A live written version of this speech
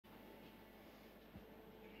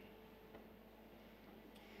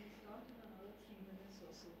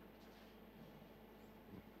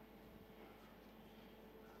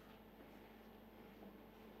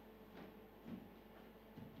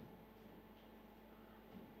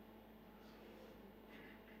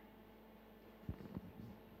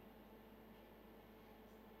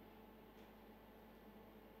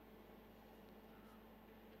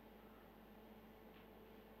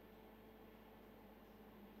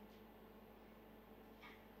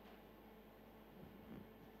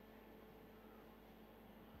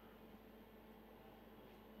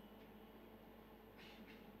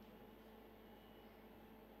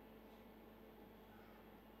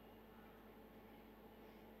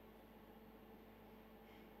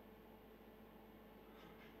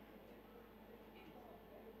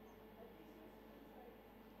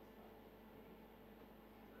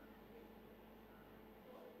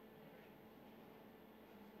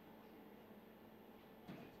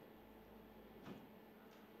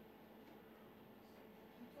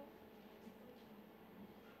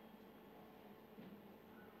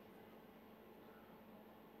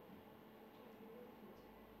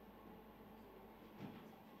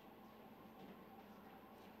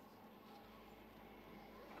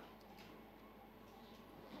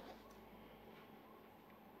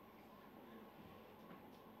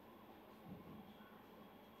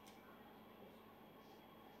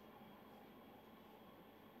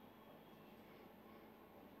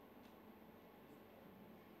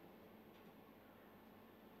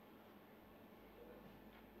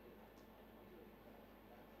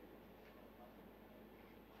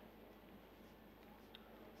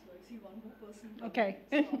see one more person. Okay.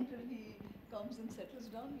 So until he comes and settles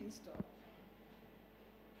down, we'll start.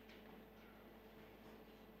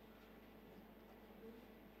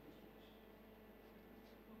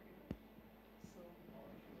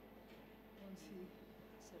 Once he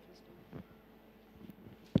settles down.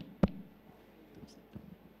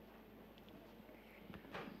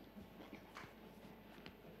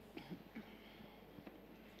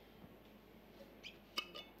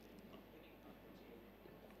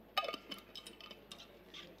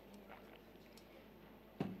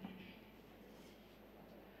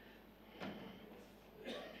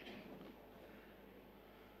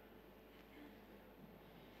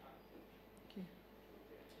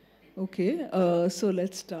 Okay, so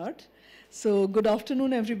let's start. So good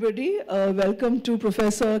afternoon, everybody. Welcome to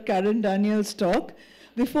Professor Karen Daniels' talk.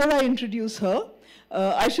 Before I introduce her,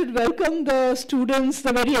 I should welcome the students,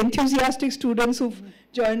 the very enthusiastic students who've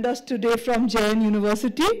joined us today from Jain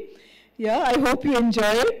University. Yeah, I hope you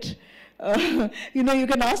enjoy it. You know, you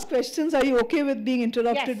can ask questions. Are you okay with being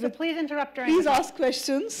interrupted? Yes, so please interrupt during Please the talk. ask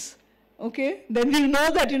questions. Okay, then we'll know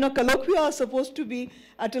that, you know, colloquia are supposed to be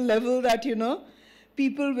at a level that, you know,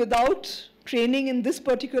 people without training in this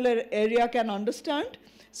particular area can understand.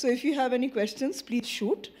 So if you have any questions, please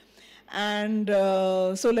shoot. And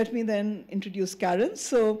so let me then introduce Karen.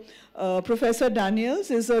 So Professor Daniels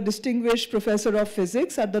is a distinguished professor of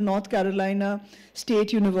physics at the North Carolina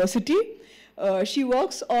State University. She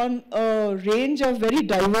works on a range of very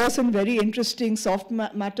diverse and very interesting soft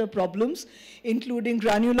matter problems, including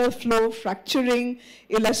granular flow, fracturing,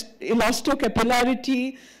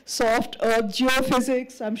 elastocapillarity, soft earth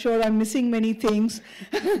geophysics. I'm sure I'm missing many things.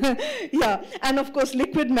 Yeah, and of course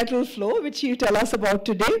liquid metal flow, which she'll tell us about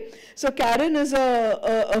today. So Karen is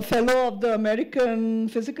a fellow of the American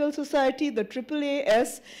Physical Society, the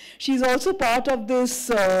AAAS. She's also part of this,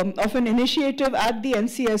 of an initiative at the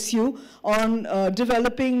NCSU on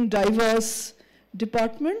developing diverse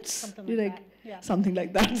departments. Something like that. Yeah. Something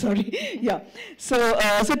like that, sorry. Yeah. So,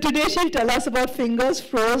 so today she'll tell us about fingers,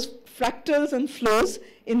 flows, fractals, and flows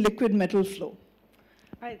in liquid metal flow.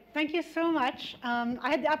 All right, thank you so much. I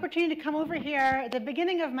had the opportunity to come over here at the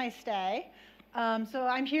beginning of my stay. So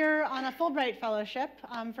I'm here on a Fulbright fellowship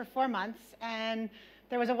for 4 months, and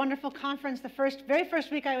there was a wonderful conference the very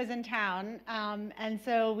first week I was in town, and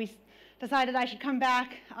so we decided I should come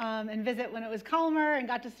back and visit when it was calmer, and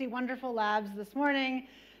got to see wonderful labs this morning.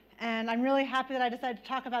 And I'm really happy that I decided to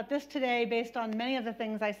talk about this today based on many of the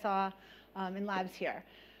things I saw in labs here.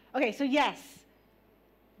 Okay, so yes,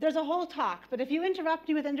 there's a whole talk, but if you interrupt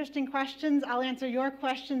me with interesting questions, I'll answer your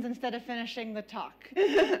questions instead of finishing the talk,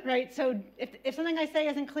 right? So if something I say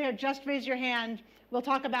isn't clear, just raise your hand, we'll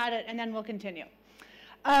talk about it, and then we'll continue.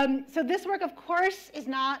 So this work, of course, is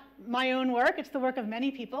not my own work. It's the work of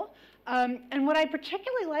many people. And what I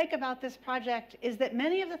particularly like about this project is that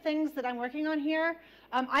many of the things that I'm working on here,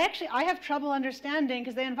 I have trouble understanding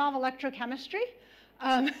because they involve electrochemistry.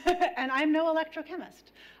 And I'm no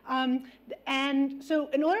electrochemist. And so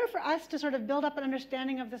in order for us to sort of build up an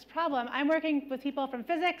understanding of this problem, I'm working with people from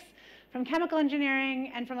physics, from chemical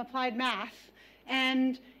engineering, and from applied math.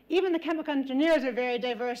 And even the chemical engineers are very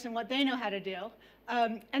diverse in what they know how to do.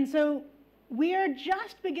 And so we are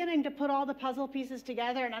just beginning to put all the puzzle pieces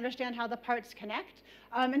together and understand how the parts connect.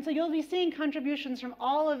 And so you'll be seeing contributions from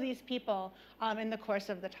all of these people in the course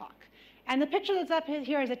of the talk. And the picture that's up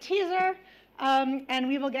here is a teaser. And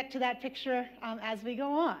we will get to that picture as we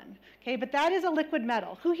go on. Okay, but that is a liquid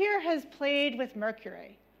metal. Who here has played with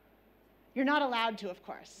mercury? You're not allowed to, of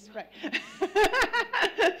course. Right.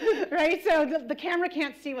 Right? So the camera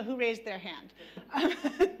can't see who raised their hand.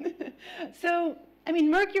 So, I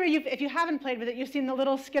mean, mercury, if you haven't played with it, you've seen the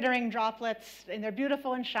little skittering droplets, and they're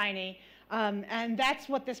beautiful and shiny. And that's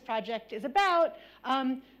what this project is about.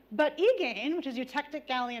 But EGAIN, which is eutectic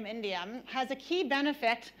gallium indium, has a key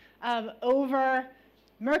benefit over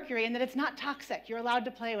mercury in that it's not toxic. You're allowed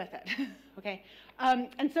to play with it. Okay?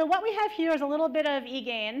 And so what we have here is a little bit of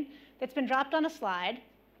EGAIN that's been dropped on a slide.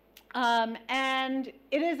 And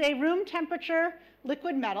it is a room temperature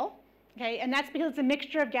liquid metal. Okay? And that's because it's a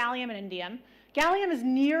mixture of gallium and indium. Gallium is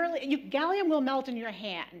gallium will melt in your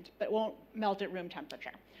hand, but won't melt at room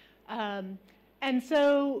temperature. And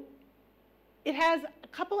so it has a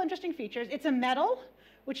couple interesting features. It's a metal,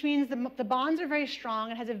 which means the bonds are very strong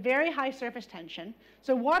and has a very high surface tension.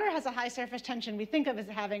 So water has a high surface tension. We think of as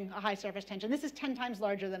having a high surface tension. This is 10 times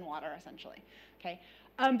larger than water, essentially. Okay?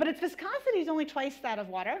 But its viscosity is only twice that of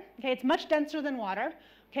water. Okay? It's much denser than water.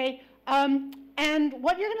 Okay? And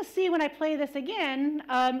what you're going to see when I play this again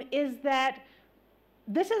is that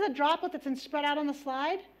this is a droplet that's been spread out on the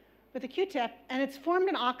slide with a Q-tip, and it's formed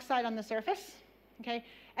an oxide on the surface. okay?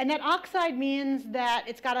 And that oxide means that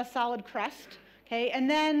it's got a solid crust, okay? And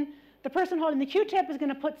then the person holding the Q-tip is going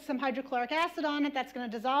to put some hydrochloric acid on it. That's going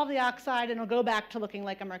to dissolve the oxide, and it'll go back to looking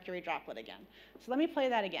like a mercury droplet again. So let me play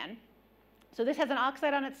that again. So this has an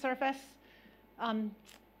oxide on its surface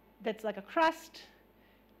that's like a crust,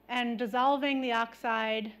 and dissolving the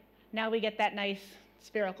oxide, now we get that nice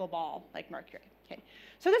spherical ball like mercury. Okay?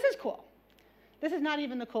 So this is cool. This is not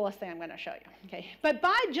even the coolest thing I'm going to show you. Okay? But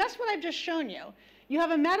by just what I've just shown you, you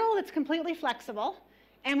have a metal that's completely flexible,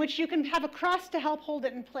 and which you can have a crust to help hold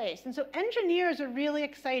it in place. And so engineers are really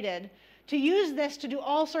excited to use this to do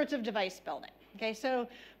all sorts of device building. Okay? So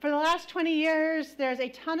for the last 20 years, there's a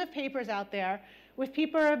ton of papers out there with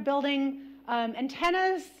people building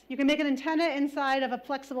antennas. You can make an antenna inside of a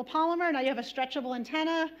flexible polymer. Now you have a stretchable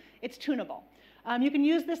antenna. It's tunable. You can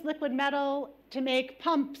use this liquid metal to make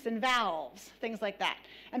pumps and valves, things like that.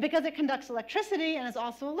 And because it conducts electricity and is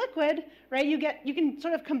also a liquid, right, you can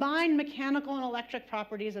sort of combine mechanical and electric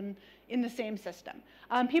properties in the same system.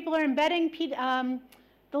 People are embedding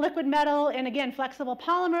the liquid metal in, again, flexible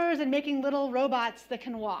polymers and making little robots that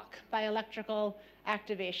can walk by electrical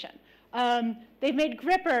activation. They've made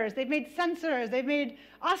grippers, they've made sensors, they've made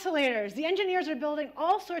oscillators. The engineers are building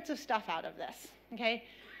all sorts of stuff out of this, okay?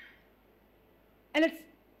 And it's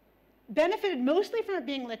benefited mostly from it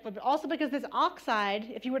being liquid, but also because this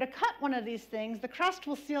oxide, if you were to cut one of these things, the crust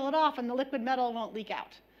will seal it off and the liquid metal won't leak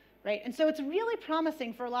out, right? And so it's really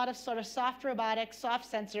promising for a lot of sort of soft robotics, soft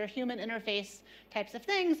sensor, human interface types of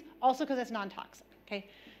things, also because it's non-toxic, okay?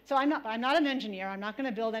 So I'm not an engineer. I'm not going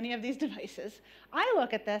to build any of these devices. I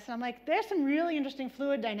look at this and I'm like, there's some really interesting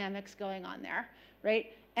fluid dynamics going on there, right?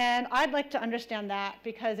 And I'd like to understand that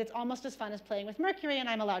because it's almost as fun as playing with mercury, and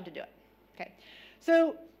I'm allowed to do it. Okay.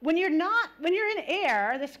 So when you're in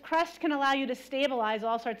air, this crust can allow you to stabilize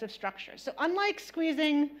all sorts of structures. So unlike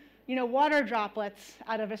squeezing, water droplets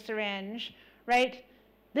out of a syringe, right?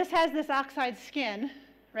 This has this oxide skin,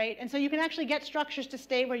 right? And so you can actually get structures to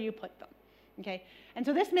stay where you put them. Okay. And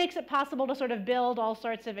so this makes it possible to sort of build all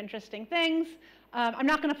sorts of interesting things. I'm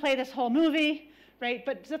not going to play this whole movie, right?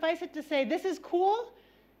 But suffice it to say, this is cool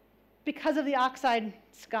because of the oxide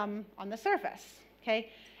scum on the surface. Okay.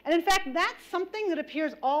 And in fact, that's something that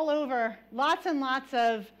appears all over lots and lots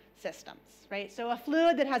of systems, right? So a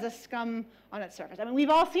fluid that has a scum on its surface. I mean, we've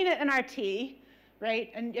all seen it in our tea,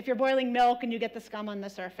 right? And if you're boiling milk and you get the scum on the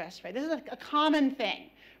surface, right? This is a common thing,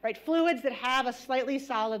 right? Fluids that have a slightly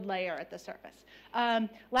solid layer at the surface.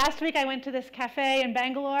 Last week I went to this cafe in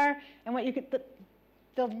Bangalore, and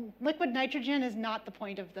the liquid nitrogen is not the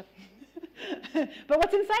point of the, but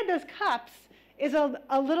what's inside those cups is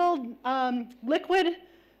a little liquid,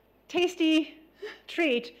 tasty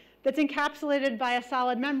treat that's encapsulated by a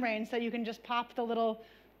solid membrane, so you can just pop the little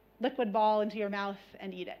liquid ball into your mouth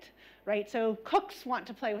and eat it, right? So cooks want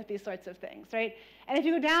to play with these sorts of things, right? And if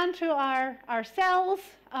you go down to our cells,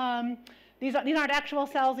 these aren't actual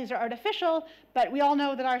cells, these are artificial, but we all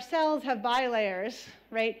know that our cells have bilayers,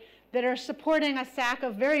 right, that are supporting a sac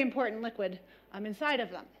of very important liquid inside of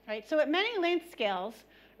them, right? So at many length scales,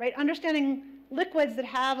 right, understanding liquids that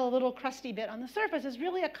have a little crusty bit on the surface is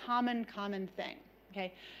really a common thing,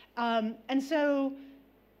 okay? And so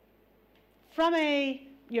from the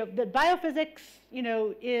biophysics,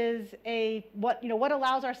 is what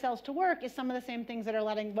allows our cells to work is some of the same things that are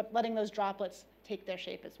letting those droplets take their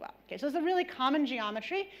shape as well. Okay, so it's a really common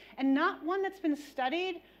geometry and not one that's been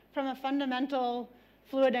studied from a fundamental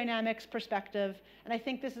fluid dynamics perspective. And I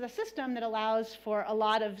think this is a system that allows for a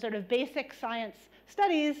lot of sort of basic science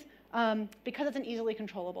studies because it's an easily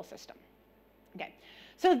controllable system. Okay,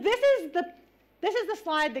 so this is the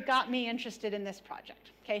slide that got me interested in this project.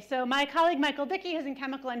 Okay, so my colleague Michael Dickey, who's in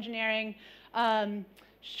chemical engineering,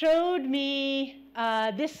 showed me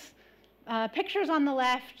this pictures on the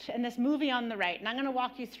left and this movie on the right, and I'm going to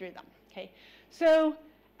walk you through them. Okay, so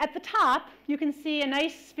at the top, you can see a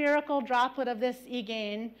nice spherical droplet of this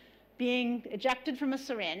E-gain being ejected from a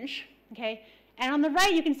syringe. Okay, and on the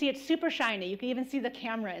right, you can see it's super shiny. You can even see the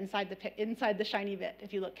camera inside the shiny bit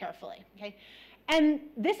if you look carefully. Okay, and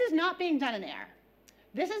this is not being done in air.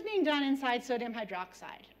 This is being done inside sodium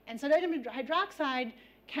hydroxide. And sodium hydroxide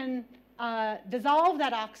can dissolve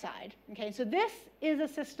that oxide. Okay, so this is a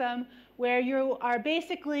system where you are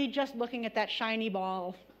basically just looking at that shiny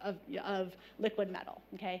ball of liquid metal.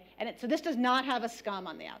 Okay, and so this does not have a scum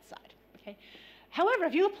on the outside. Okay, however,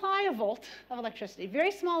 if you apply a volt of electricity,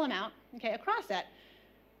 very small amount, okay, across it,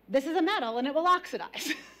 this is a metal and it will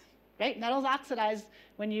oxidize. Right, metals oxidize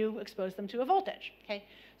when you expose them to a voltage. Okay,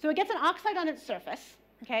 so it gets an oxide on its surface.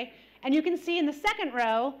 Okay, and you can see in the second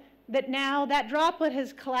row that now that droplet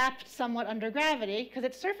has collapsed somewhat under gravity because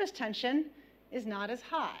its surface tension is not as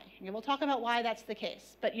high. Okay, we'll talk about why that's the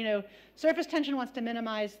case. But surface tension wants to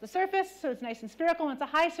minimize the surface, so it's nice and spherical. When it's a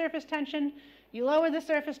high surface tension, you lower the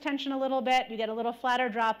surface tension a little bit, you get a little flatter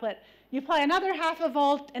droplet. You apply another half a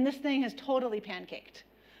volt, and this thing is totally pancaked.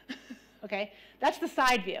 Okay, that's the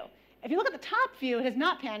side view. If you look at the top view, it is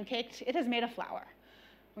not pancaked, it has made a flower.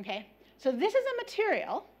 Okay, so this is a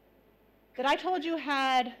material that I told you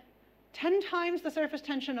had 10 times the surface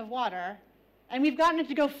tension of water, and we've gotten it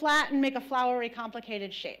to go flat and make a flowery,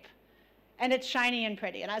 complicated shape. And it's shiny and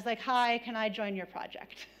pretty. And I was like, hi, can I join your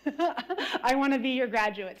project? I want to be your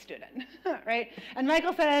graduate student, right? And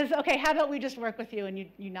Michael says, okay, how about we just work with you and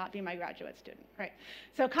you not be my graduate student, right?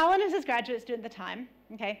 So Colin is his graduate student at the time,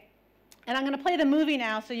 okay? And I'm going to play the movie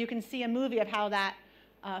now so you can see a movie of how that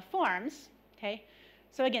forms, okay?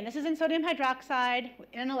 So again, this is in sodium hydroxide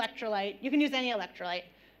in an electrolyte. You can use any electrolyte.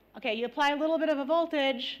 Okay, you apply a little bit of a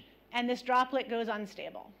voltage, and this droplet goes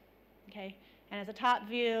unstable, okay? And as a top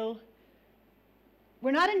view,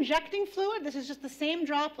 we're not injecting fluid. This is just the same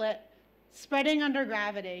droplet spreading under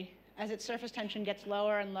gravity as its surface tension gets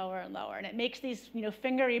lower and lower and lower. And it makes these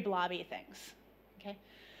fingery, blobby things, okay?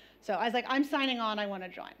 So I was like, I'm signing on. I want to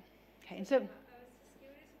join. Okay, and so. I was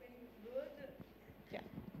just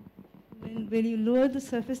curious, when you lower the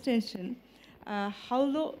surface tension, how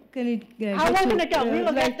low can it get? How low can it go? We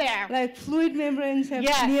will get there. Like fluid membranes have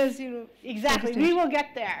near zero. Exactly. We will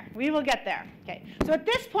get there. We will get there. Okay. So at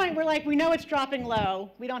this point, we're like, we know it's dropping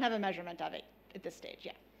low. We don't have a measurement of it at this stage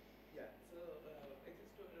yet. Yeah. So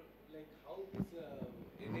like how this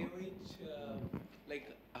NaOH, like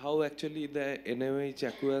how actually the NaOH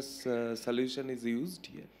aqueous solution is used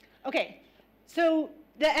here? Okay. So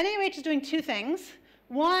the NaOH is doing two things.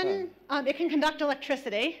 One, it can conduct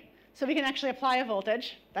electricity. So we can actually apply a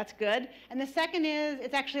voltage. That's good. And the second is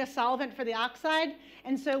it's actually a solvent for the oxide.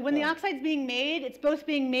 And so when the oxide's being made, it's both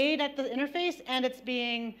being made at the interface and it's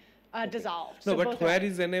being dissolved. No, so but where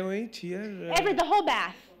is NaOH here? The whole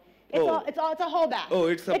bath. It's a whole bath. Oh,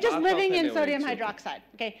 it's a It's just bath living of in sodium NaOH, hydroxide.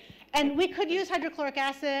 Okay. And we could use hydrochloric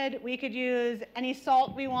acid. We could use any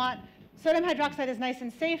salt we want. Sodium hydroxide is nice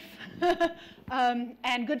and safe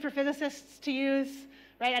and good for physicists to use.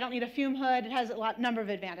 Right? I don't need a fume hood. It has a number of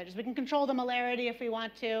advantages. We can control the molarity if we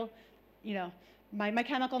want to. My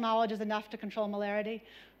chemical knowledge is enough to control molarity,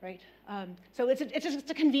 right? So it's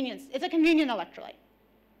just a convenience. It's a convenient electrolyte.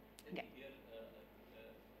 Okay. Here,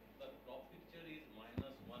 the top picture is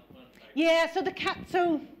minus 1.5. Yeah.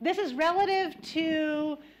 So this is relative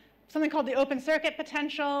to something called the open circuit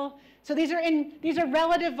potential. So these are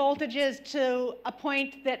relative voltages to a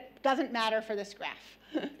point that doesn't matter for this graph.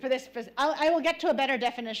 I will get to a better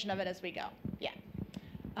definition of it as we go. Yeah.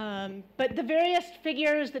 But the various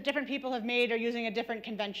figures that different people have made are using a different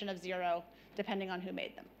convention of zero, depending on who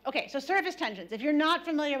made them. Okay, so surface tensions. If you're not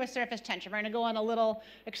familiar with surface tension, we're going to go on a little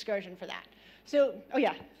excursion for that. So, oh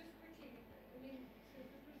yeah. Just quickly, I mean, so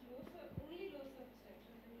if it was only low surface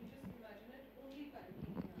tension, then you just imagine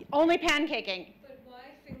it only pancaking. Only pancakking. But why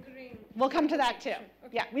fingering? We'll come to that too.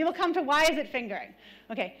 Okay. Yeah, we will come to why is it fingering.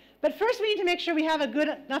 Okay, but first we need to make sure we have a good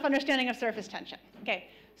enough understanding of surface tension. Okay,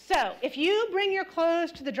 so if you bring your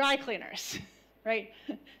clothes to the dry cleaners, right,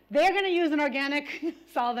 they're going to use an organic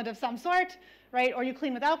solvent of some sort, right, or you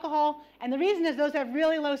clean with alcohol. And the reason is those have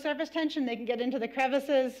really low surface tension. They can get into the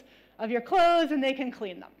crevices of your clothes and they can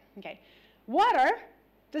clean them. Okay, water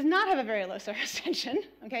does not have a very low surface tension.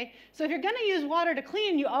 Okay, so if you're going to use water to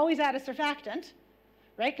clean, you always add a surfactant,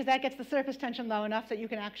 right, because that gets the surface tension low enough that you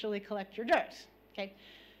can actually collect your dirt. Okay,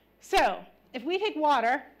 so if we take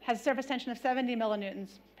water, has a surface tension of 70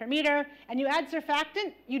 millinewtons per meter, and you add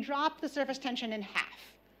surfactant, you drop the surface tension in half.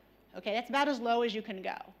 Okay, that's about as low as you can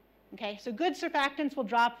go. Okay, so good surfactants will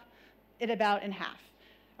drop it about in half.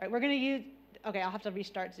 All right, we're going to use, okay, I'll have to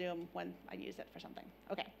restart Zoom when I use it for something.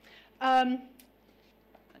 Okay, I'll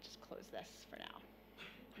just close this for now.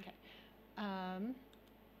 Okay,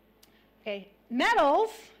 okay. Metals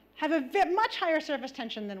have a much higher surface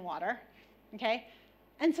tension than water. Okay,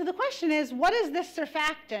 and so the question is, what is this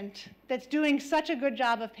surfactant that's doing such a good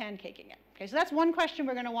job of pancaking it? Okay, so that's one question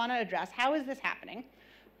we're going to want to address. How is this happening?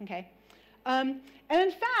 Okay, and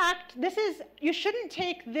in fact, you shouldn't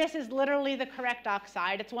take this as literally the correct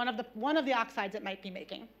oxide. It's one of the oxides it might be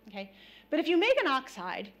making. Okay, but if you make an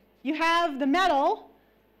oxide, you have the metal,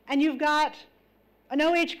 and you've got an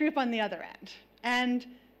OH group on the other end, and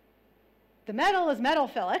the metal is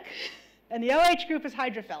metalphilic, and the OH group is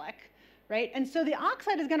hydrophilic. Right? And so the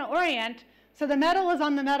oxide is going to orient, so the metal is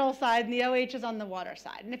on the metal side and the OH is on the water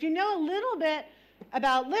side. And if you know a little bit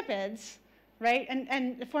about lipids, right,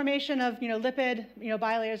 and the formation of lipid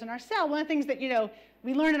bilayers in our cell, one of the things that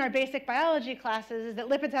we learn in our basic biology classes is that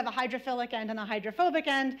lipids have a hydrophilic end and a hydrophobic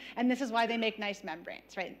end, and this is why they make nice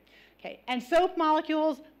membranes, right? Okay, and soap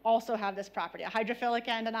molecules also have this property, a hydrophilic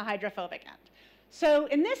end and a hydrophobic end. So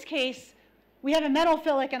in this case, we have a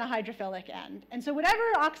metaphilic and a hydrophilic end. And so whatever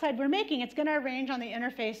oxide we're making, it's going to arrange on the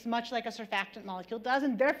interface much like a surfactant molecule does,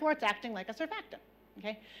 and therefore it's acting like a surfactant.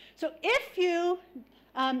 Okay? So if you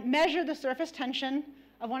measure the surface tension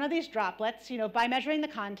of one of these droplets, by measuring the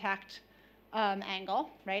contact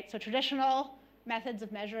angle, right? So traditional methods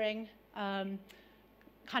of measuring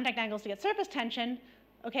contact angles to get surface tension,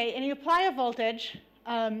 okay, and you apply a voltage,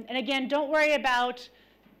 and again, don't worry about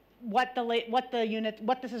what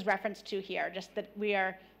this is referenced to here, just that we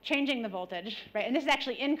are changing the voltage, right? And this is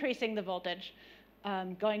actually increasing the voltage,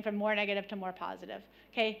 going from more negative to more positive,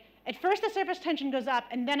 okay? At first, the surface tension goes up,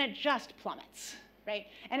 and then it just plummets, right?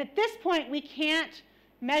 And at this point, we can't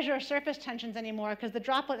measure surface tensions anymore because the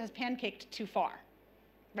droplet has pancaked too far,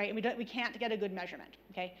 right? We can't get a good measurement,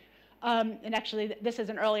 okay? And actually, this is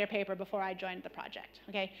an earlier paper before I joined the project,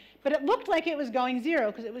 okay? But it looked like it was going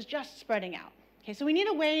zero because it was just spreading out. Okay, so we need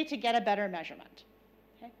a way to get a better measurement.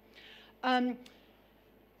 Okay?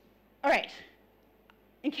 All right.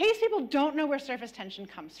 In case people don't know where surface tension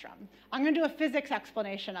comes from, I'm going to do a physics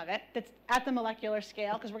explanation of it that's at the molecular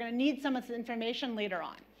scale because we're going to need some of this information later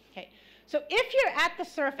on. Okay, so if you're at the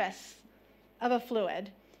surface of a fluid,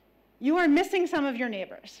 you are missing some of your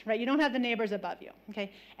neighbors, right? You don't have the neighbors above you.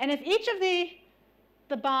 Okay, and if each of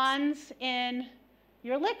the bonds in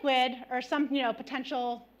your liquid are some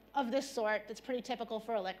potential of this sort that's pretty typical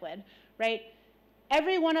for a liquid, right?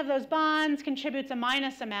 Every one of those bonds contributes a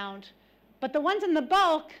minus amount, but the ones in the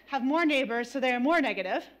bulk have more neighbors, so they are more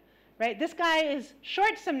negative, right? This guy is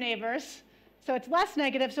short some neighbors, so it's less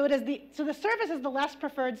negative, so the surface is the less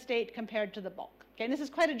preferred state compared to the bulk, okay? And this is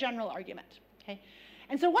quite a general argument, okay?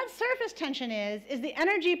 And so what surface tension is the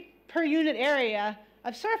energy per unit area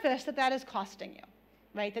of surface that is costing you,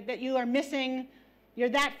 right? That you are missing, you're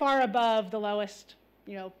that far above the lowest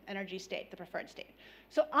energy state, the preferred state.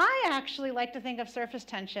 So I actually like to think of surface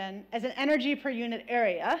tension as an energy per unit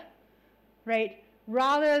area, right,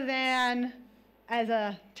 rather than as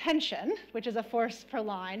a tension, which is a force per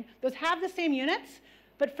line. Those have the same units,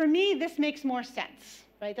 but for me, this makes more sense,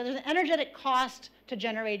 right? That there's an energetic cost to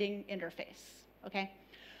generating interface, okay?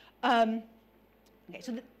 Okay,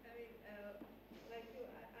 so like you,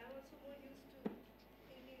 I'm also more used to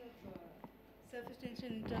thinking of surface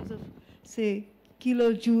tension in terms of, say,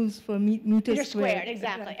 kilojoules per meter squared,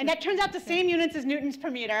 exactly. And that turns out the same units as newtons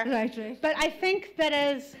per meter. Right, right. But I think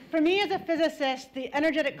that for me as a physicist, the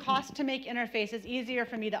energetic cost to make interface is easier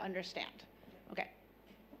for me to understand. Okay.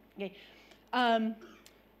 Okay. All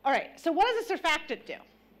right, so what does a surfactant do?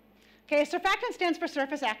 Okay, a surfactant stands for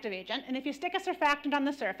surface active agent, and if you stick a surfactant on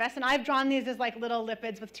the surface, and I've drawn these as like little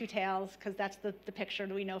lipids with two tails, because that's the picture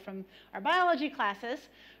that we know from our biology classes,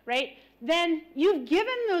 right? Then you've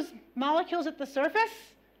given those molecules at the surface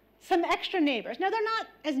some extra neighbors. Now, they're not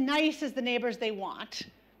as nice as the neighbors they want,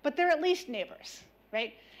 but they're at least neighbors,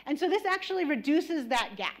 right? And so this actually reduces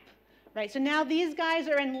that gap, right? So now these guys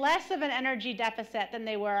are in less of an energy deficit than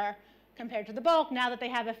they were compared to the bulk now that they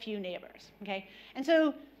have a few neighbors, okay? And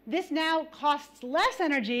so this now costs less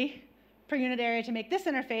energy per unit area to make this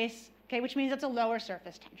interface, okay, which means it's a lower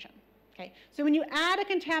surface tension, okay? So when you add a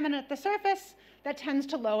contaminant at the surface, that tends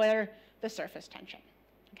to lower the surface tension,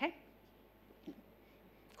 okay?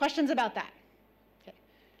 Questions about that? Okay.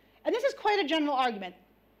 And this is quite a general argument.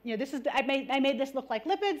 This is I made this look like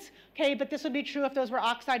lipids, okay, but this would be true if those were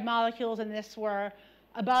oxide molecules and this were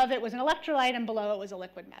above it was an electrolyte and below it was a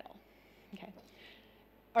liquid metal, okay?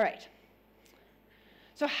 All right.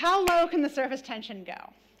 So how low can the surface tension go?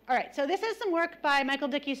 All right, so this is some work by Michael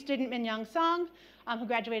Dickey's student Min-Young Song, who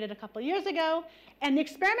graduated a couple years ago. And the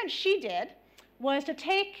experiment she did was to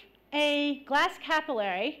take a glass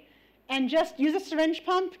capillary and just use a syringe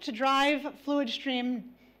pump to drive fluid stream,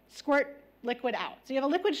 squirt liquid out. So you have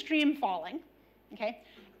a liquid stream falling, okay?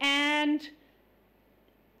 And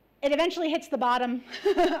it eventually hits the bottom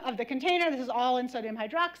of the container. This is all in sodium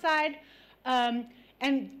hydroxide.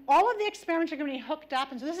 And all of the experiments are going to be hooked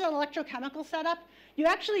up. And so this is an electrochemical setup. You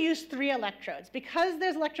actually use 3 electrodes. Because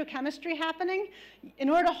there's electrochemistry happening, in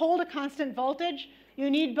order to hold a constant voltage, you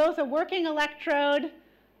need both a working electrode,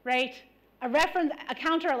 right, a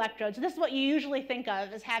counter electrode. So this is what you usually think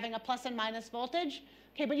of as having a plus and minus voltage.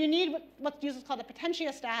 Okay, but you need what's called a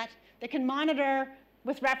potentiostat that can monitor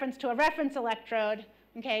with reference to a reference electrode,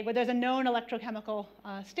 okay, where there's a known electrochemical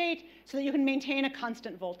state, so that you can maintain a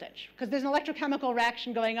constant voltage. Because there's an electrochemical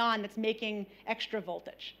reaction going on that's making extra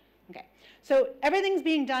voltage. Okay, so everything's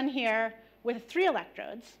being done here with 3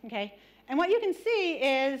 electrodes, okay, And what you can see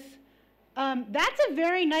is that's a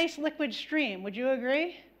very nice liquid stream. Would you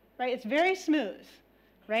agree? Right? It's very smooth,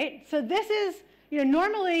 right? So this is,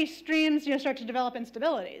 normally streams start to develop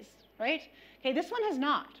instabilities, right? Okay, this one has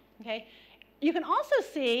not. Okay, you can also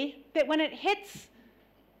see that when it hits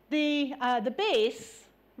the base,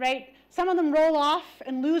 right, some of them roll off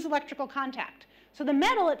and lose electrical contact. So the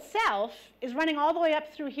metal itself is running all the way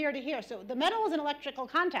up through here to here. So the metal is an electrical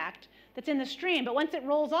contact that's in the stream, but once it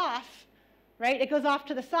rolls off, right, it goes off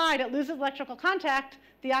to the side, it loses electrical contact,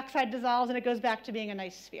 the oxide dissolves, and it goes back to being a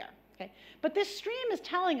nice sphere. Okay? But this stream is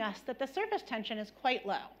telling us that the surface tension is quite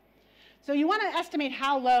low. So you want to estimate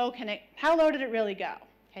how low did it really go?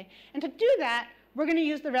 Okay? And to do that, we're going to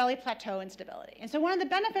use the Rayleigh plateau instability. And so one of the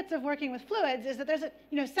benefits of working with fluids is that there's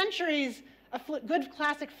centuries of good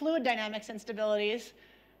classic fluid dynamics instabilities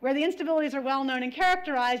where the instabilities are well known and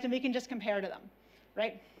characterized, and we can just compare to them,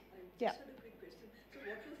 right? Yeah. Just had a quick question. So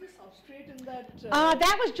what was the substrate in that?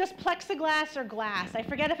 That was just plexiglass or glass. I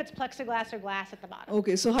forget if it's plexiglass or glass at the bottom.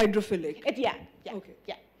 Okay, so hydrophilic. Yeah. Okay.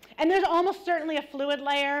 Yeah. And there's almost certainly a fluid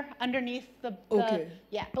layer underneath the okay.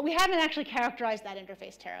 Yeah, but we haven't actually characterized that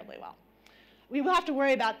interface terribly well. We will have to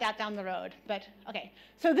worry about that down the road, but okay.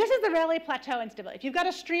 So this is the Rayleigh plateau instability. If you've got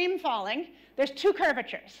a stream falling, there's two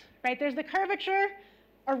curvatures, right? There's the curvature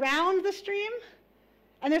around the stream,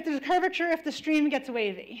 and there's the curvature if the stream gets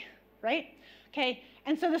wavy, right? Okay,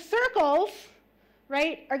 and so the circles,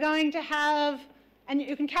 right, are going to have, and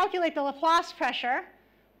you can calculate the Laplace pressure,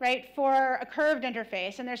 right, for a curved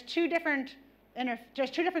interface, and there's two different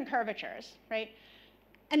curvatures, right?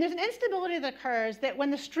 And there's an instability that occurs that when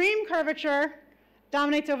the stream curvature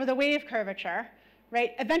dominates over the wave curvature,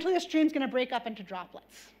 right, eventually the stream's going to break up into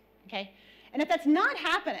droplets, okay? And if that's not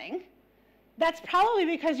happening, that's probably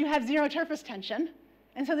because you have zero surface tension,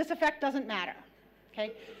 and so this effect doesn't matter,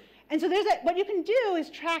 okay? And so what you can do is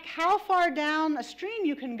track how far down a stream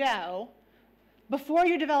you can go before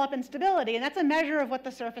you develop instability, and that's a measure of what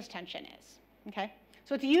the surface tension is, okay?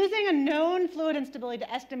 So it's using a known fluid instability to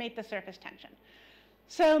estimate the surface tension.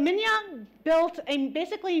 So Mignon built a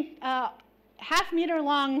basically half-meter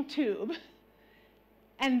long tube,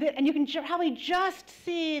 and you can probably just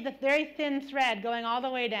see the very thin thread going all the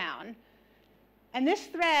way down. And this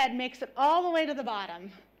thread makes it all the way to the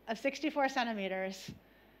bottom of 64 centimeters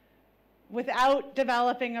without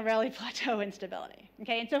developing a Rayleigh plateau instability.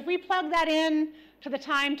 Okay, and so if we plug that in to the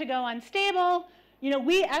time to go unstable,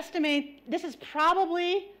 we estimate this is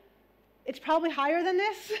it's probably higher than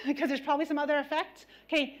this because there's probably some other effects.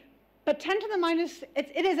 Okay, but 10 to the minus,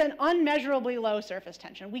 it is an unmeasurably low surface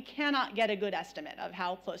tension. We cannot get a good estimate of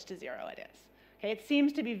how close to zero it is. Okay, it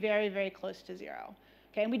seems to be very, very close to zero.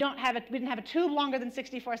 Okay, and we didn't have a tube longer than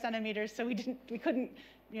 64 centimeters, so we couldn't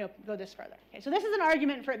go this further. Okay, so this is an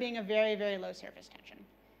argument for it being a very, very low surface tension.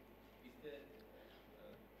 Is the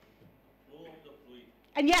flow of the fluid?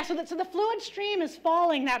 And yeah, so the fluid stream is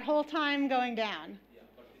falling that whole time going down. Yeah,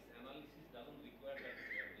 but this analysis doesn't require that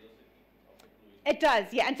velocity of the fluid. It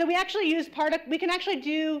does, yeah. And so we actually use we can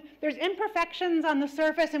actually there's imperfections on the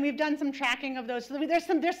surface, and we've done some tracking of those. So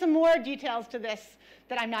there's some more details to this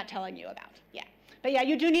that I'm not telling you about, yeah. But yeah,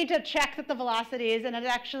 you do need to check that the velocities, and it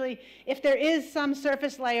actually, if there is some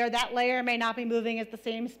surface layer, that layer may not be moving at the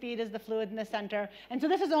same speed as the fluid in the center. And so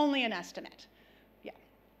this is only an estimate. Yeah,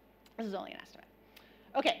 this is only an estimate.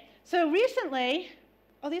 Okay, so recently,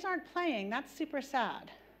 these aren't playing. That's super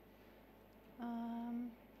sad.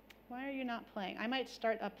 Why are you not playing? I might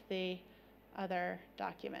start up the other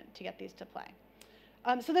document to get these to play.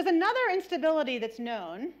 So there's another instability that's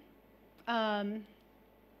known.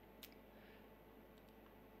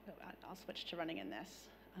 I'll switch to running in this.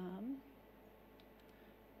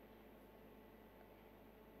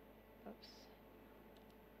 Oops.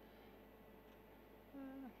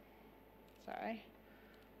 Sorry.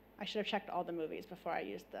 I should have checked all the movies before I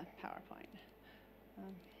used the PowerPoint.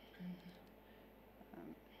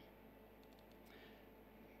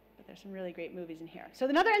 But there's some really great movies in here. So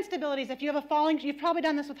another instability is if you have you've probably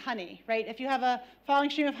done this with honey, right? If you have a falling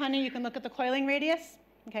stream of honey, you can look at the coiling radius,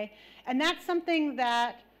 okay? And that's something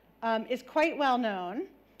that is quite well known.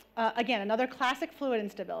 Again, another classic fluid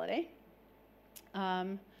instability.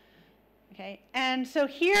 Okay, and so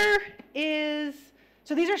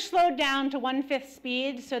so these are slowed down to 1/5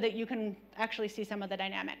 speed so that you can actually see some of the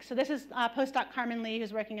dynamics. So this is postdoc Carmen Lee,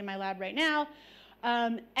 who's working in my lab right now.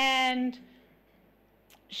 And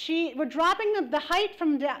we're dropping the height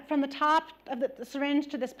from the top of the syringe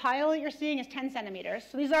to this pile that you're seeing is 10 centimeters.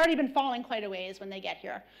 So these have already been falling quite a ways when they get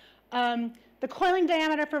here. The coiling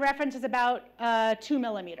diameter for reference is about 2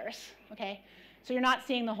 millimeters, okay? So you're not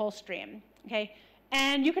seeing the whole stream, okay?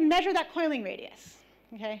 And you can measure that coiling radius,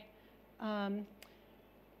 okay?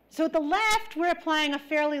 So at the left, we're applying a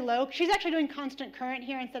fairly low, she's actually doing constant current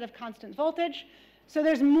here instead of constant voltage. So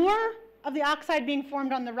there's more of the oxide being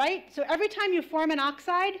formed on the right. So every time you form an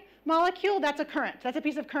oxide molecule, that's a current. That's a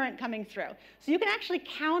piece of current coming through. So you can actually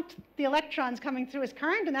count the electrons coming through as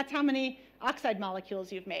current, and that's how many oxide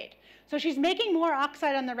molecules you've made. So she's making more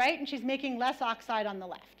oxide on the right, and she's making less oxide on the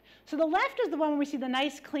left. So the left is the one where we see the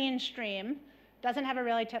nice clean stream, doesn't have a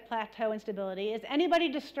really plateau instability. Is anybody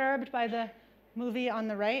disturbed by the movie on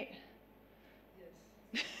the right?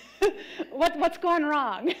 Yes. What's going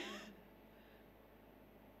wrong?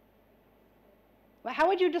 Well, how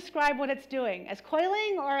would you describe what it's doing? As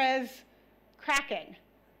coiling or as cracking?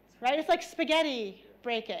 Right? It's like spaghetti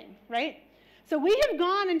breaking, right? So we have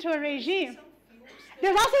gone into a regime.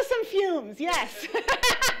 There's also some fumes, yes.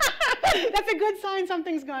 That's a good sign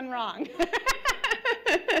something's gone wrong.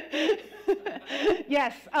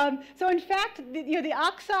 Yes. So in fact, the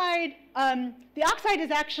oxide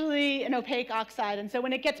is actually an opaque oxide, and so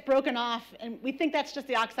when it gets broken off, and we think that's just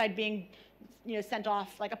the oxide being sent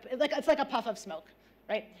off it's like a puff of smoke,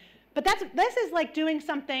 right? But this is like doing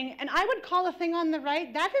something, and I would call a thing on the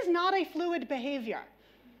right, that is not a fluid behavior.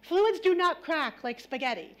 Fluids do not crack like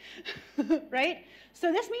spaghetti, right?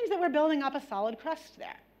 So this means that we're building up a solid crust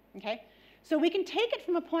there, okay? So we can take it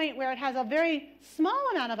from a point where it has a very small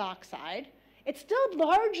amount of oxide. It's still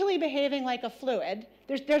largely behaving like a fluid.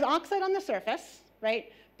 There's oxide on the surface,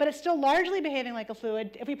 right? But it's still largely behaving like a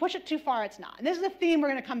fluid. If we push it too far, it's not. And this is a theme we're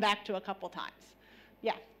going to come back to a couple times.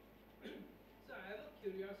 Yeah? So I have a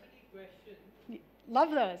curiosity question.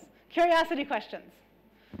 Love those. Curiosity questions.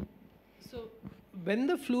 So when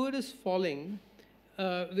the fluid is falling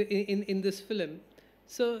in this film,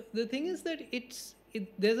 so the thing is that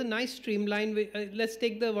there's a nice streamline. Let's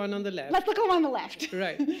take the one on the left. Let's look at the one on the left.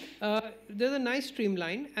 Right. There's a nice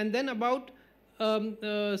streamline, and then about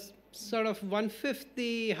sort of 1/5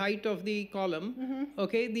 the height of the column,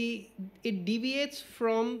 okay, it deviates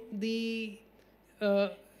from the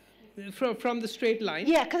from the straight line.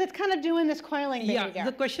 Yeah, because it's kind of doing this coiling behavior. Yeah,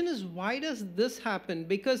 the question is, why does this happen?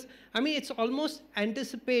 Because, I mean, it's almost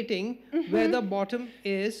anticipating where the bottom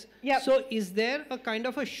is. Yep. So is there a kind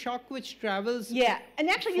of a shock which travels? Yeah, and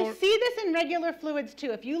actually you see this in regular fluids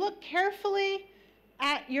too. If you look carefully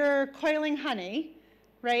at your coiling honey,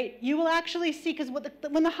 right, you will actually see, because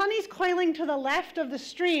when the honey's coiling to the left of the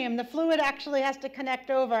stream, the fluid actually has to connect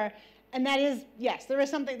over, and that is, yes, there's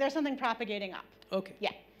something propagating up. Okay.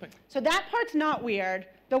 Yeah. So that part's not weird.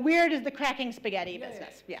 The weird is the cracking spaghetti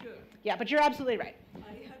business. Yeah. Sure. Yeah, but you're absolutely right.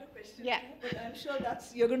 I had a question. Yeah. But I'm sure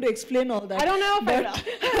you're going to explain all that. I don't know if I will.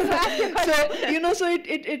 So ask your question. So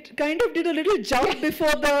it kind of did a little jump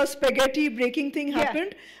before the spaghetti breaking thing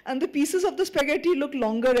happened, and the pieces of the spaghetti look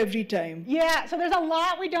longer every time. Yeah, so there's a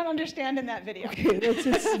lot we don't understand in that video. Okay,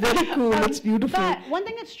 it's very cool. It's beautiful. But one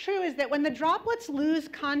thing that's true is that when the droplets lose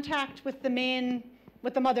contact with the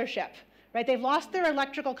mothership, right, they've lost their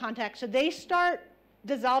electrical contact, so they start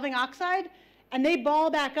dissolving oxide, and they ball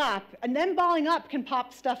back up, and then balling up can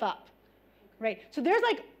pop stuff up, right? So there's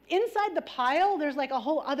like, inside the pile, there's like a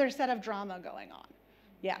whole other set of drama going on.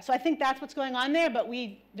 Yeah, so I think that's what's going on there, but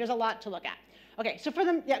there's a lot to look at. Okay, so for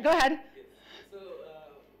them, yeah, go ahead. Yes. So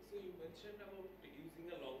you mentioned about using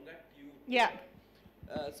a longer tube. Yeah.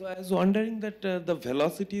 So I was wondering that the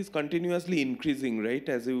velocity is continuously increasing, right,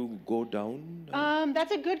 as you go down?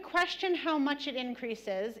 That's a good question, how much it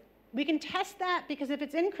increases. We can test that, because if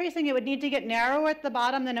it's increasing, it would need to get narrower at the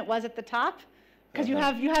bottom than it was at the top, because you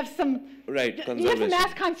have some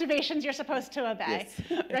mass conservations you're supposed to obey,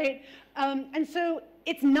 yes. Right? And so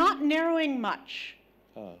it's not narrowing much.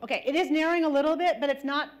 Okay, it is narrowing a little bit, but it's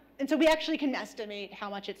not. And so we actually can estimate how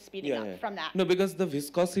much it's speeding up from that. No, because the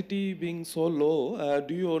viscosity being so low,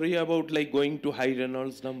 do you worry about like going to high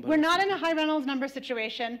Reynolds number? We're not in a high Reynolds number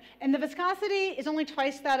situation, and the viscosity is only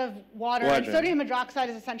twice that of water. And sodium hydroxide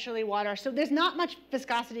is essentially water, so there's not much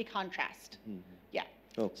viscosity contrast. Yeah.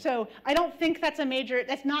 Okay. So I don't think that's a major.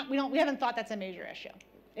 We haven't thought that's a major issue.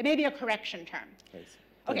 It may be a correction term. I see.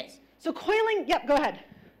 Okay. So coiling. Yep. Go ahead.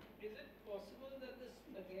 Is it possible that the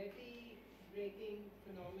spaghetti breaking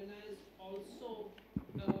phenomena is also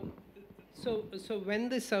so when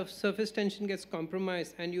the surface tension gets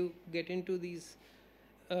compromised and you get into these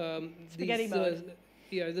spaghetti mode.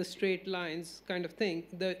 The straight lines kind of thing,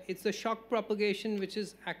 it's the shock propagation which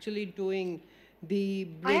is actually doing the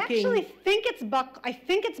breaking. I actually think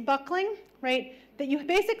it's buckling, right? That you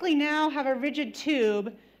basically now have a rigid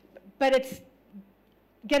tube, but it's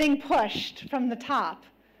getting pushed from the top,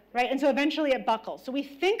 right? And so eventually it buckles. So we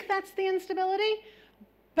think that's the instability,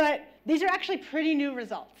 but these are actually pretty new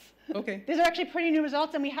results. Okay. These are actually pretty new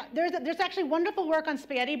results, and there's actually wonderful work on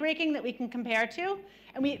spaghetti breaking that we can compare to,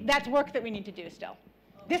 and that's work that we need to do still.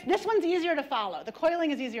 This one's easier to follow. The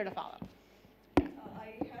coiling is easier to follow. I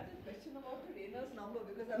had a question about the Rayner's number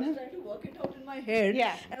because I was trying to work it out in my head.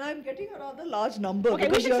 Yeah. And I'm getting a rather large number. Okay,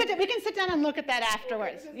 we can sit down and look at that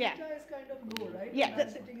afterwards. Because Yeah. theta is kind of low, right? Yeah. And I'm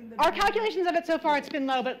sitting in the Our middle. calculations of it so far, it's been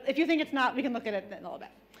low, but if you think it's not, we can look at it in a little bit.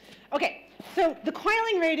 Okay, so the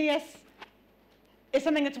coiling radius is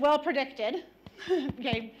something that's well predicted,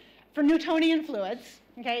 okay, for Newtonian fluids,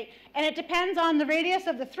 okay, and it depends on the radius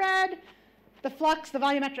of the thread, the flux, the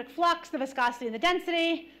volumetric flux, the viscosity, and the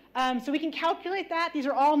density. So we can calculate that. These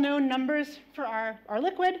are all known numbers for our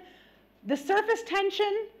liquid. The surface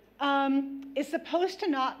tension is supposed to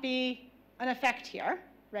not be an effect here,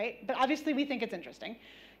 right? But obviously we think it's interesting.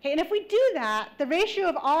 Okay, and if we do that, the ratio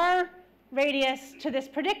of our radius to this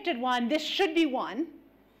predicted one, this should be 1,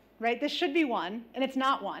 right? This should be 1, and it's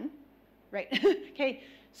not 1, right? Okay,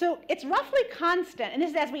 so it's roughly constant, and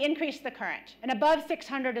this is as we increase the current. And above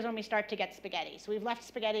 600 is when we start to get spaghetti. So we've left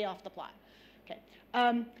spaghetti off the plot. Okay,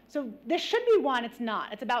 so this should be 1. It's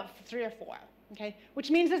not. It's about 3 or 4. Okay, which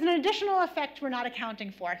means there's an additional effect we're not accounting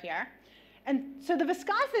for here. And so the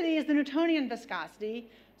viscosity is the Newtonian viscosity.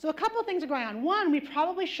 So a couple of things are going on. One, we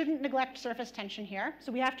probably shouldn't neglect surface tension here.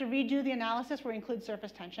 So we have to redo the analysis where we include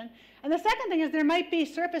surface tension. And the second thing is there might be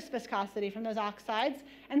surface viscosity from those oxides.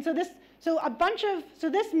 And so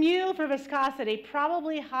this mu for viscosity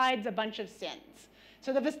probably hides a bunch of sins.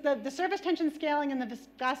 So the surface tension scaling and the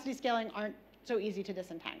viscosity scaling aren't so easy to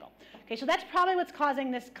disentangle. Okay, so that's probably what's causing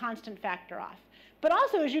this constant factor off. But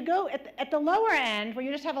also, as you go at the lower end, where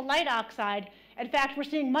you just have a light oxide, in fact, we're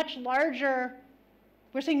seeing much larger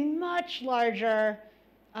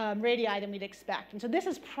radii than we'd expect. And so this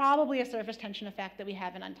is probably a surface tension effect that we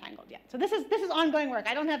haven't untangled yet. So this is ongoing work.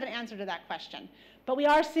 I don't have an answer to that question. But we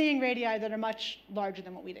are seeing radii that are much larger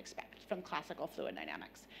than what we'd expect from classical fluid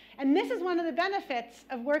dynamics. And this is one of the benefits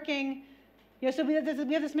of working, so we have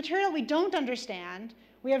this material we don't understand.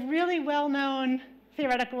 We have really well-known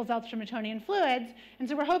theoretical results from Newtonian fluids. And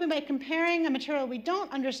so we're hoping by comparing a material we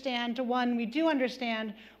don't understand to one we do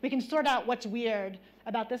understand, we can sort out what's weird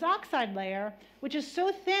about this oxide layer, which is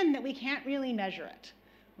so thin that we can't really measure it.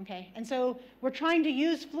 Okay? And so we're trying to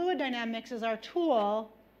use fluid dynamics as our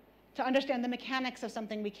tool to understand the mechanics of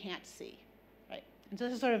something we can't see. Right? And so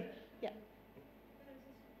this is sort of, yeah.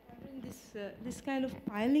 This kind of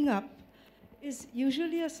piling up is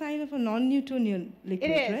usually a sign of a non-Newtonian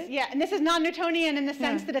liquid, It is, right? yeah. And this is non-Newtonian in the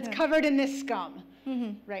sense that it's covered in this scum.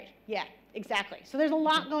 Mm-hmm. Right, yeah, exactly. So there's a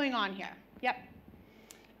lot going on here. Yep.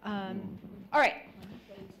 All right.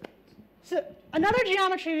 So another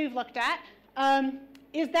geometry we've looked at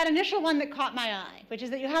is that initial one that caught my eye, which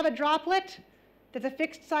is that you have a droplet that's a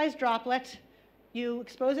fixed size droplet. You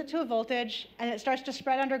expose it to a voltage, and it starts to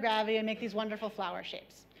spread under gravity and make these wonderful flower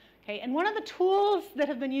shapes. Okay, and one of the tools that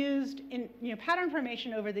have been used in pattern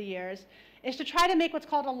formation over the years is to try to make what's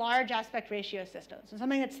called a large aspect ratio system. So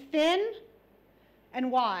something that's thin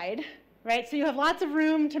and wide, right? So you have lots of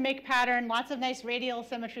room to make pattern, lots of nice radial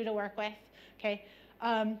symmetry to work with, okay?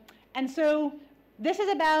 And so this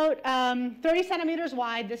is about 30 centimeters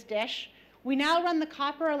wide, this dish. We now run the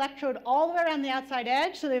copper electrode all the way around the outside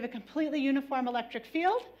edge, so they have a completely uniform electric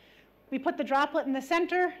field. We put the droplet in the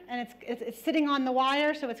center, and it's sitting on the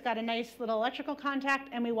wire, so it's got a nice little electrical contact,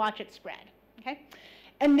 and we watch it spread, okay?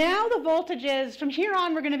 And now the voltages, from here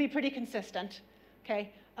on, we're going to be pretty consistent,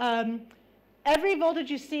 okay? Every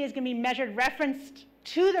voltage you see is going to be measured referenced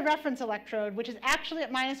to the reference electrode, which is actually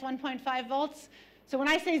at minus 1.5 volts. So when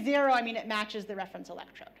I say 0, I mean it matches the reference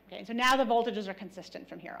electrode, okay? So now the voltages are consistent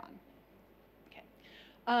from here on, okay?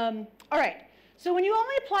 All right, so when you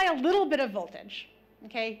only apply a little bit of voltage,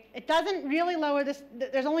 okay, it doesn't really lower this.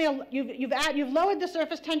 There's only you've lowered the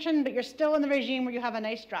surface tension, but you're still in the regime where you have a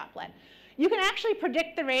nice droplet. You can actually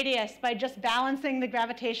predict the radius by just balancing the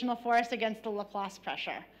gravitational force against the Laplace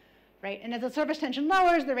pressure, right? And as the surface tension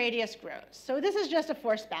lowers, the radius grows. So this is just a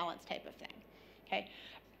force balance type of thing, okay?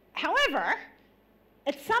 However,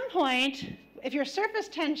 at some point, if your surface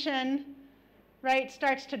tension, right,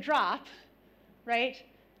 starts to drop, right,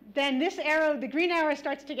 then this arrow, the green arrow,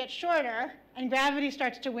 starts to get shorter, and gravity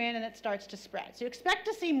starts to win, and it starts to spread. So you expect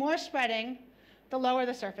to see more spreading the lower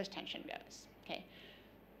the surface tension goes, okay?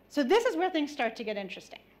 So this is where things start to get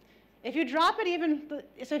interesting. If you drop it even,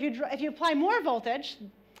 so if you apply more voltage,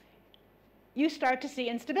 you start to see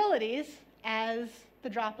instabilities as the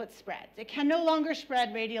droplet spreads. It can no longer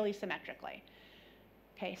spread radially symmetrically.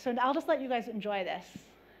 Okay, so I'll just let you guys enjoy this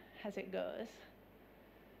as it goes.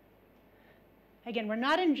 Again, we're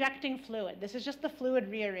not injecting fluid. This is just the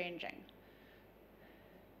fluid rearranging.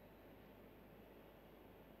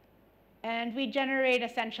 And we generate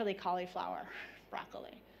essentially cauliflower,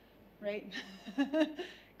 broccoli, right?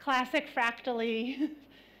 Classic fractally,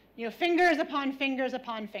 fingers upon fingers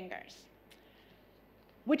upon fingers,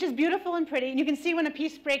 which is beautiful and pretty. And you can see when a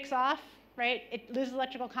piece breaks off, right, it loses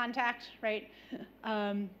electrical contact, right?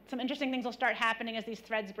 Some interesting things will start happening as these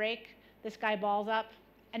threads break. This guy balls up.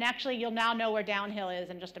 And actually, you'll now know where downhill is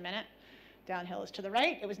in just a minute. Downhill is to the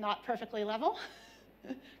right. It was not perfectly level.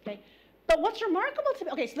 Okay. But what's remarkable to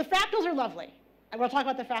me, okay, so the fractals are lovely. We'll talk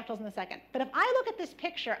about the fractals in a second. But if I look at this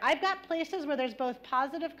picture, I've got places where there's both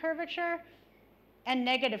positive curvature and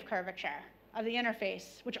negative curvature of the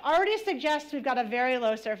interface, which already suggests we've got a very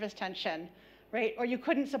low surface tension, right? Or you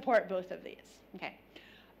couldn't support both of these, okay?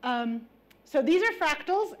 So these are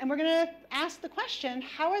fractals, and we're going to ask the question,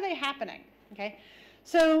 how are they happening, okay?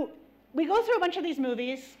 So we go through a bunch of these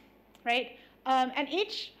movies, right?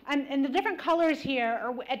 And the different colors here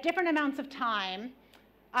are at different amounts of time.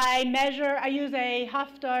 I use a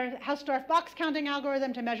Hausdorff box counting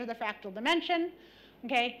algorithm to measure the fractal dimension,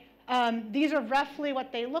 okay? These are roughly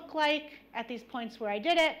what they look like at these points where I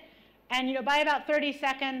did it. And by about 30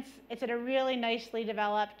 seconds, it's at a really nicely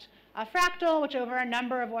developed fractal, which over a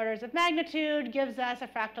number of orders of magnitude gives us a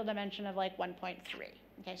fractal dimension of like 1.3.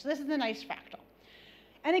 Okay, so this is a nice fractal.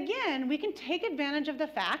 And again, we can take advantage of the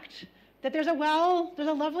fact that there's a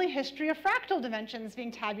lovely history of fractal dimensions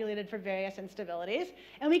being tabulated for various instabilities.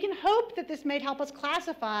 And we can hope that this may help us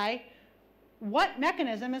classify what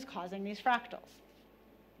mechanism is causing these fractals.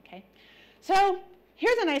 Okay, so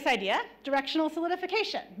here's a nice idea. Directional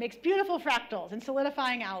solidification makes beautiful fractals in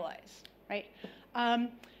solidifying alloys, right?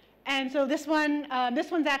 And so this one's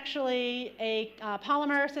actually a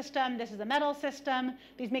polymer system. This is a metal system.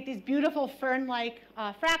 These make these beautiful fern-like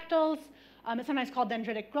fractals. It's sometimes called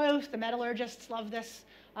dendritic growth. The metallurgists love this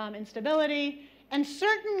instability. And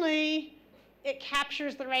certainly, it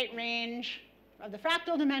captures the right range of the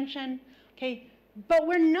fractal dimension. Okay, but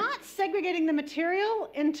we're not segregating the material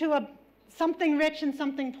into a something rich and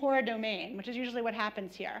something poor domain, which is usually what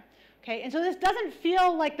happens here. Okay, and so this doesn't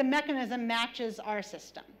feel like the mechanism matches our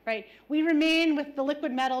system, right? We remain with the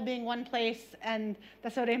liquid metal being one place and the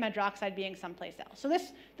sodium hydroxide being someplace else. So the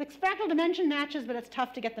fractal dimension matches, but it's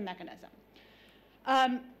tough to get the mechanism.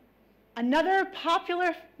 Another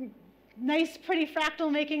popular, nice, pretty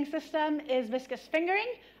fractal making system is viscous fingering.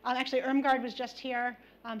 Actually, Irmgard was just here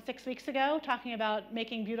 6 weeks ago talking about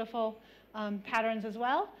making beautiful patterns as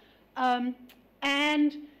well.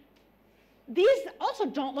 And these also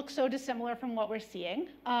don't look so dissimilar from what we're seeing.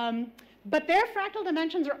 But their fractal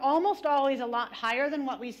dimensions are almost always a lot higher than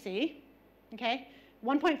what we see. Okay?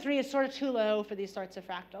 1.3 is sort of too low for these sorts of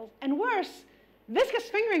fractals. And worse, viscous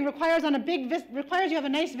fingering requires you have a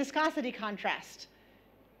nice viscosity contrast.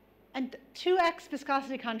 And 2x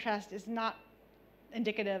viscosity contrast is not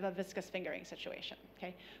indicative of viscous fingering situation.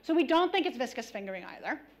 Okay? So we don't think it's viscous fingering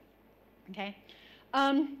either. Okay?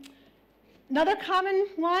 Another common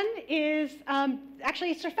one is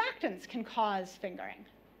actually surfactants can cause fingering,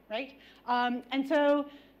 right? And so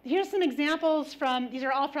here's some examples these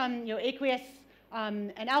are all from aqueous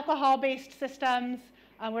and alcohol-based systems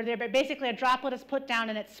where basically a droplet is put down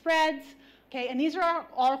and it spreads. Okay, and these are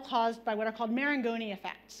all caused by what are called Marangoni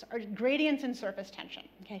effects, or gradients in surface tension.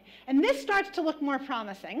 Okay, and this starts to look more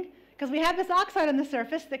promising because we have this oxide on the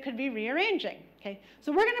surface that could be rearranging. Okay,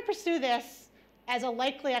 so we're going to pursue this as a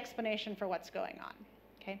likely explanation for what's going on.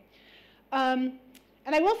 Okay, and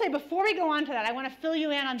I will say before we go on to that, I want to fill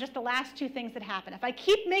you in on just the last two things that happen. If I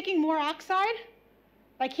keep making more oxide,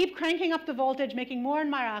 if I keep cranking up the voltage, making more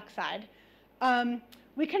and more oxide,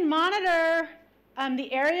 we can monitor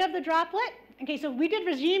the area of the droplet. Okay, so we did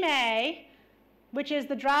regime A, which is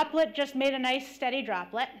the droplet just made a nice steady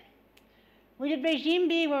droplet. We did regime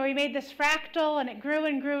B, where we made this fractal, and it grew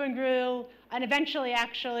and grew and grew, and eventually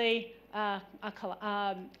actually, the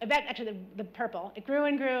purple. It grew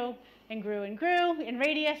and grew and grew and grew in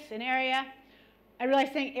radius, in area. I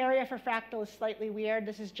realize saying area for fractal is slightly weird.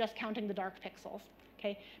 This is just counting the dark pixels.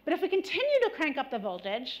 Okay, but if we continue to crank up the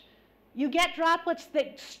voltage, you get droplets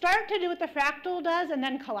that start to do what the fractal does and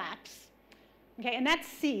then collapse. Okay, and that's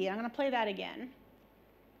C. I'm going to play that again.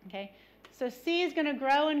 Okay, so C is going to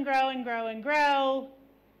grow and grow and grow and grow,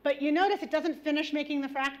 but you notice it doesn't finish making the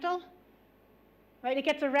fractal, right? It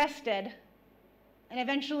gets arrested and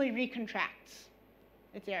eventually recontracts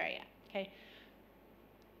its area. Okay.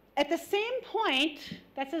 At the same point,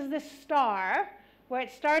 this is this star, where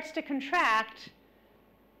it starts to contract.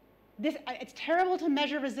 It's terrible to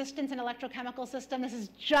measure resistance in an electrochemical system. This is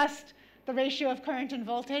just the ratio of current and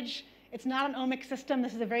voltage. It's not an ohmic system.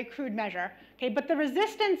 This is a very crude measure. Okay, but the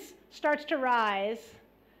resistance starts to rise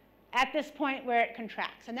at this point where it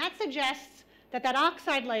contracts. And that suggests that that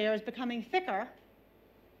oxide layer is becoming thicker,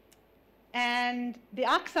 and the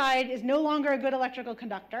oxide is no longer a good electrical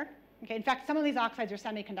conductor. Okay, in fact, some of these oxides are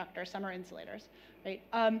semiconductors, some are insulators, right?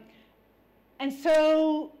 And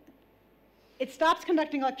so it stops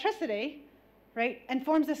conducting electricity, right, and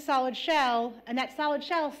forms this solid shell, and that solid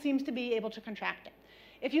shell seems to be able to contract it.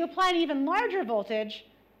 If you apply an even larger voltage,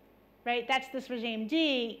 right, that's this regime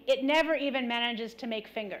D, it never even manages to make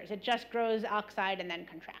fingers. It just grows oxide and then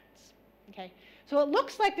contracts, okay? So it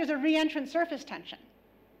looks like there's a reentrant surface tension,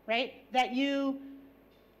 right,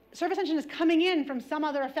 surface tension is coming in from some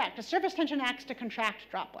other effect. The surface tension acts to contract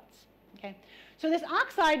droplets, okay? So this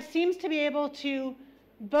oxide seems to be able to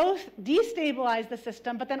both destabilize the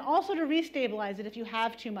system, but then also to restabilize it if you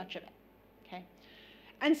have too much of it, okay?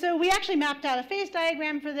 And so we actually mapped out a phase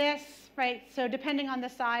diagram for this, right? So depending on the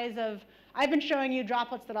size of, I've been showing you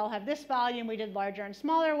droplets that all have this volume. We did larger and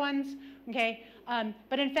smaller ones, okay?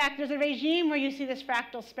 But in fact, there's a regime where you see this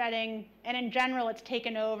fractal spreading, and in general, it's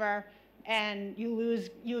taken over, and you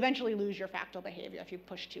eventually lose your fractal behavior if you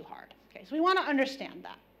push too hard, okay? So we want to understand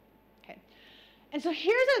that, okay? And so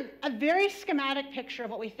here's a very schematic picture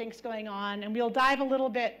of what we think is going on, and we'll dive a little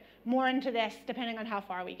bit more into this depending on how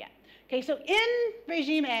far we get. Okay, so in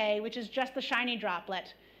regime A, which is just the shiny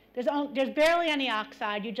droplet, there's barely any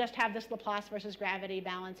oxide. You just have this Laplace versus gravity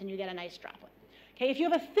balance, and you get a nice droplet. Okay, if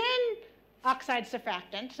you have a thin oxide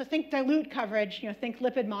surfactant, so think dilute coverage, think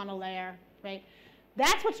lipid monolayer, right?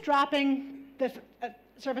 That's what's dropping the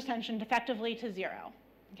surface tension effectively to 0,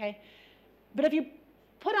 okay? But if you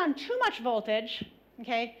put on too much voltage,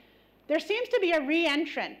 okay, there seems to be a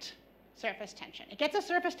reentrant surface tension. It gets a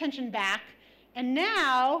surface tension back, and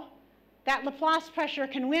now that Laplace pressure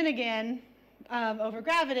can win again over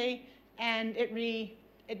gravity, and it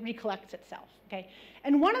recollects itself, okay?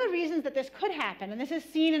 And one of the reasons that this could happen, and this is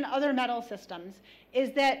seen in other metal systems,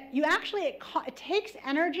 is that it takes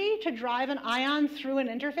energy to drive an ion through an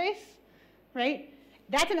interface, right?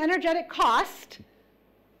 That's an energetic cost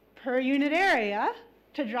per unit area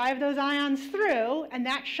to drive those ions through, and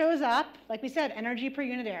that shows up, like we said, energy per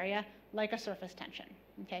unit area, like a surface tension,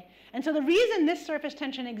 okay? And so the reason this surface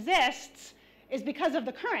tension exists is because of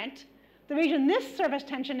the current. The reason this surface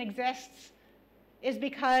tension exists is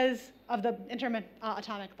because of the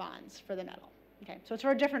interatomic bonds for the metal, okay? So it's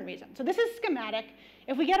for a different reason. So this is schematic.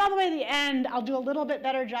 If we get all the way to the end, I'll do a little bit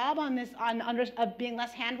better job on this, of being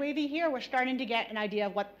less hand-wavy here. We're starting to get an idea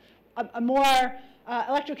of what a more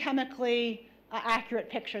electrochemically accurate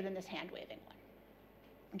picture than this hand-waving one.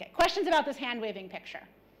 Okay, questions about this hand-waving picture?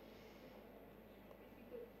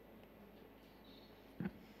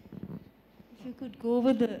 If you could go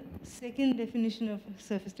over the second definition of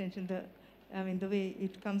surface tension, the way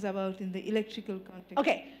it comes about in the electrical context.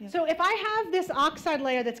 Okay, Yeah. so if I have this oxide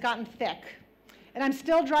layer that's gotten thick, and I'm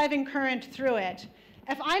still driving current through it,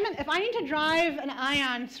 if I need to drive an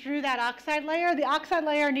ion through that oxide layer, the oxide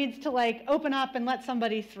layer needs to open up and let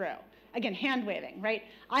somebody through. Again, hand waving, right?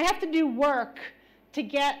 I have to do work to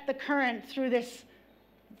get the current through this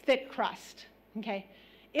thick crust, okay?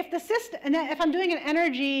 If the system, and then if I'm doing an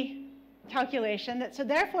energy calculation, so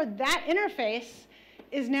therefore that interface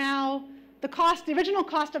is now the original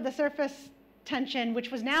cost of the surface tension,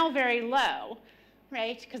 which was now very low,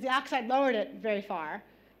 right? Because the oxide lowered it very far.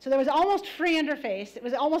 So there was almost free interface.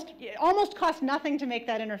 It almost cost nothing to make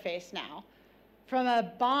that interface now from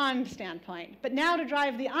a bond standpoint. But now to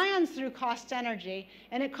drive the ions through costs energy,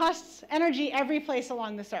 and it costs energy every place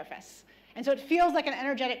along the surface. And so it feels like an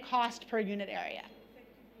energetic cost per unit area.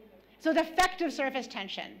 So it's effective surface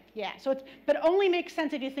tension, yeah. But it only makes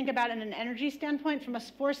sense if you think about it in an energy standpoint. From a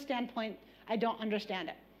force standpoint, I don't understand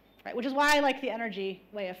it, right? Which is why I like the energy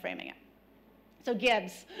way of framing it. So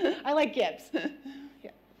Gibbs, I like Gibbs. Yeah.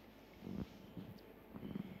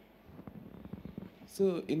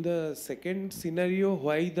 So in the second scenario,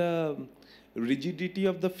 why the rigidity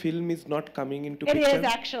of the film is not coming into picture? It is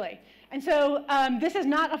actually. And so this is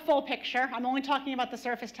not a full picture. I'm only talking about the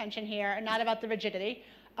surface tension here and not about the rigidity.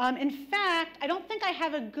 In fact, I don't think I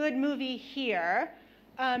have a good movie here.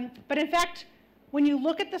 But in fact, when you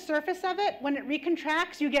look at the surface of it, when it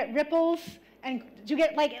recontracts, you get ripples, and you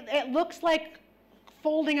get it looks like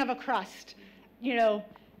folding of a crust,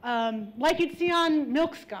 like you'd see on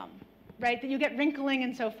milk scum, right? That you get wrinkling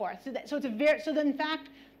and so forth. So that in fact,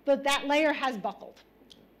 that layer has buckled.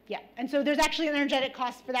 Yeah, and so there's actually an energetic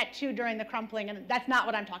cost for that too during the crumpling, and that's not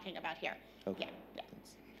what I'm talking about here. Okay. Yeah.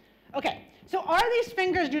 Okay, so are these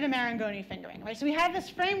fingers due to Marangoni fingering, right? So we have this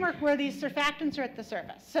framework where these surfactants are at the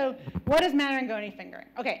surface. So what is Marangoni fingering?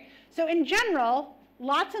 Okay, so in general,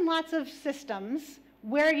 lots and lots of systems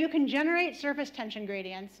where you can generate surface tension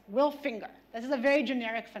gradients will finger. This is a very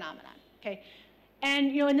generic phenomenon, okay?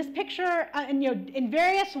 And in this picture, in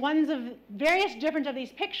various different of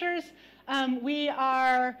these pictures,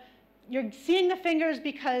 you're seeing the fingers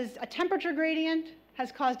because a temperature gradient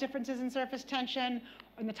has caused differences in surface tension.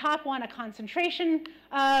 In the top one, a concentration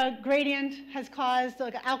gradient has caused,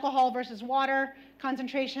 like alcohol versus water,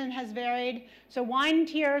 concentration has varied. So wine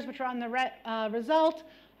tears, which are on the result,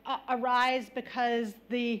 arise because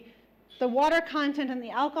the water content and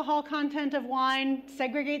the alcohol content of wine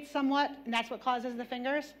segregates somewhat, and that's what causes the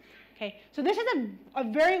fingers. Okay, so this is a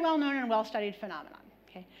very well-known and well-studied phenomenon.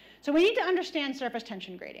 Okay, so we need to understand surface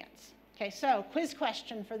tension gradients. Okay, so quiz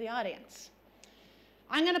question for the audience.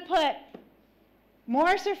 I'm going to put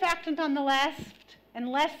more surfactant on the left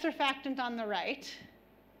and less surfactant on the right.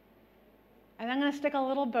 And I'm going to stick a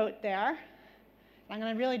little boat there. I'm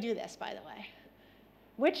going to really do this, by the way.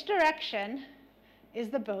 Which direction is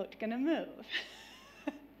the boat going to move?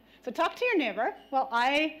 So talk to your neighbor while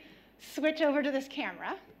I switch over to this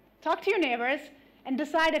camera. Talk to your neighbors and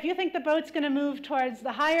decide if you think the boat's going to move towards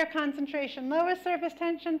the higher concentration, lowest surface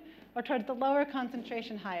tension, or towards the lower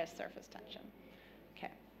concentration, highest surface tension.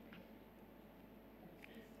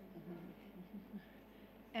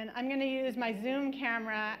 And I'm going to use my zoom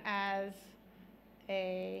camera as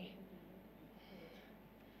a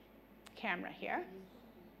camera here.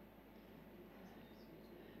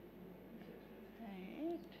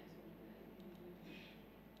 Right.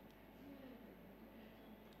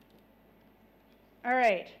 All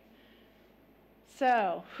right.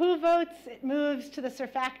 So who votes it moves to the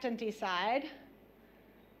surfactant-y side?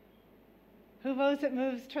 Who votes it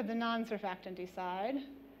moves to the non-surfactant-y side?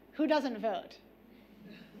 Who doesn't vote?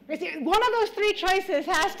 One of those three choices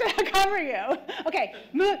has to cover you. Okay,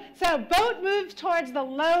 so boat moves towards the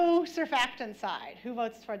low surfactant side. Who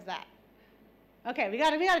votes towards that? Okay, we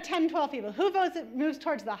got a 10, 12 people. Who votes it moves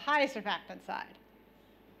towards the high surfactant side?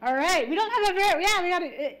 All right, we don't have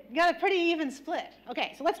we got a pretty even split.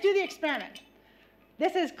 Okay, so let's do the experiment.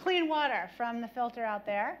 This is clean water from the filter out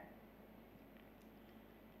there.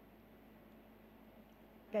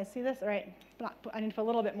 You guys see this? All right, I need to put a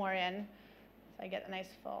little bit more in. I get a nice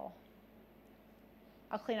full.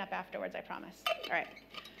 I'll clean up afterwards, I promise. All right.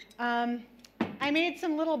 I made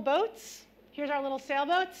some little boats. Here's our little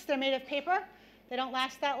sailboats. They're made of paper. They don't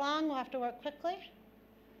last that long. We'll have to work quickly.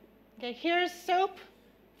 Okay, here's soap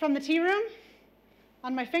from the tea room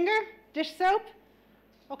on my finger, dish soap.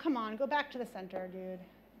 Oh, come on, go back to the center, dude.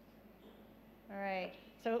 All right.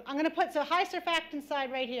 So I'm going to put high surfactant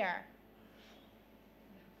side right here.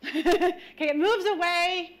 Okay, it moves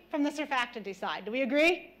away from the surfactant side. Do we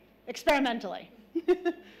agree? Experimentally.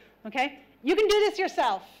 Okay? You can do this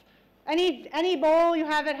yourself. Any bowl you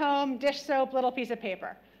have at home, dish soap, little piece of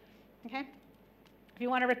paper. Okay? If you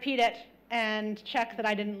want to repeat it and check that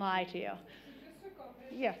I didn't lie to you. So just a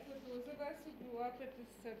comment. Yeah. For those of us who grew up at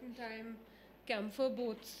a certain time, camphor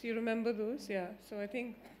boats, you remember those? Yeah. So I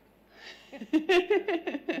think.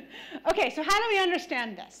 Okay, so how do we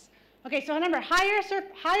understand this? Okay, so remember,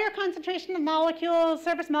 higher concentration of molecules,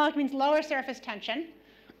 surface molecule means lower surface tension.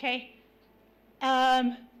 Okay,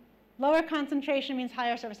 lower concentration means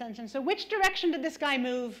higher surface tension. So which direction did this guy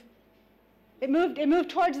move? It moved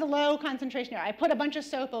towards the low concentration area. I put a bunch of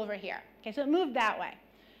soap over here. Okay, so it moved that way.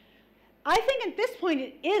 I think at this point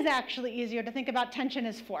it is actually easier to think about tension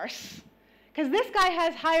as force, because this guy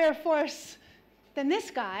has higher force than this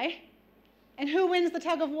guy, and who wins the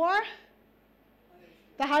tug of war?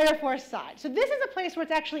 The higher force side. So this is a place where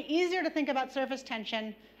it's actually easier to think about surface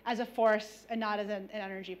tension as a force and not as an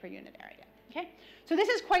energy per unit area. Okay? So this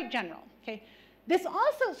is quite general. Okay? This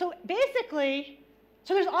also, so basically,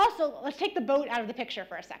 so there's also, let's take the boat out of the picture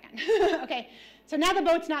for a second. Okay? So now the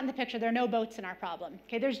boat's not in the picture. There are no boats in our problem.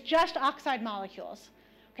 Okay? There's just oxide molecules.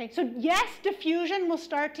 Okay? So yes, diffusion will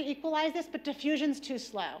start to equalize this, but diffusion's too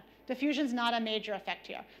slow. Diffusion's not a major effect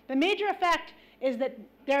here. The major effect is that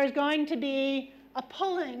there is going to be a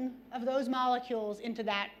pulling of those molecules into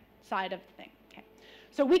that side of the thing. Okay.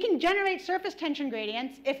 So we can generate surface tension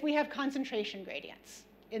gradients if we have concentration gradients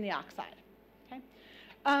in the oxide. Okay.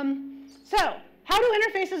 So how do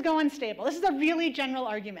interfaces go unstable? This is a really general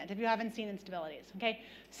argument if you haven't seen instabilities. Okay.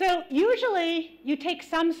 So usually you take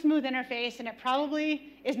some smooth interface and it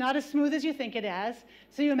probably is not as smooth as you think it is.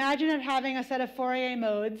 So you imagine it having a set of Fourier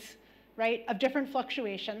modes, right, of different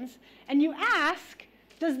fluctuations, and you ask,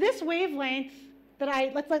 does this wavelength that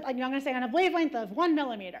I'm going to say on a wavelength of 1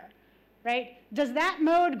 millimeter, right? Does that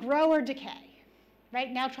mode grow or decay?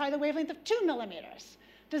 Right? Now try the wavelength of 2 millimeters.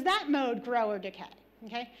 Does that mode grow or decay?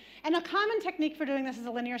 Okay? And a common technique for doing this is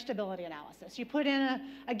a linear stability analysis. You put in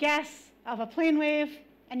a guess of a plane wave,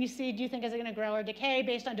 and you see, do you think is it going to grow or decay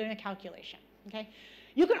based on doing a calculation? Okay?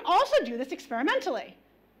 You can also do this experimentally.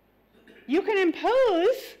 You can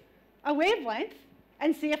impose a wavelength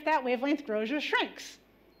and see if that wavelength grows or shrinks.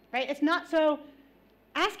 Right? It's not so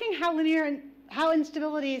asking how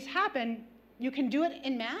instabilities happen. You can do it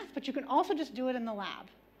in math, but you can also just do it in the lab.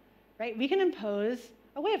 Right? We can impose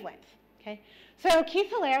a wavelength. Okay? So Keith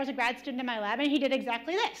Hilaire was a grad student in my lab, and he did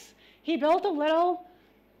exactly this. He built a little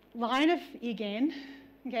line of E-gain,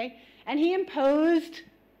 okay, and he imposed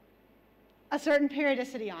a certain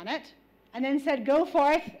periodicity on it, and then said, go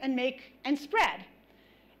forth and make and spread.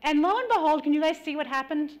 And lo and behold, can you guys see what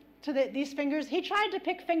happened to these fingers? He tried to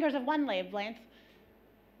pick fingers of one wavelength.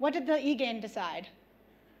 What did the E-gain decide?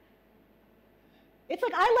 It's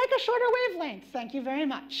like, I like a shorter wavelength, thank you very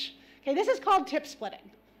much. Okay, this is called tip splitting.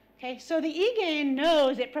 Okay, so the E-gain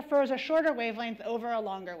knows it prefers a shorter wavelength over a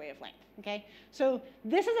longer wavelength. Okay, so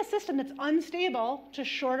this is a system that's unstable to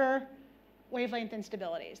shorter wavelength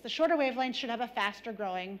instabilities. The shorter wavelengths should have a faster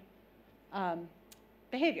growing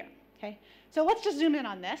behavior. Okay, so let's just zoom in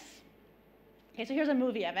on this. Okay, so here's a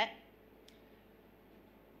movie of it.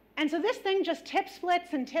 And so this thing just tip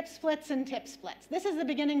splits and tip splits and tip splits. This is the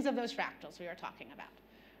beginnings of those fractals we were talking about,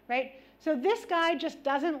 right? So this guy just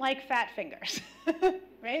doesn't like fat fingers,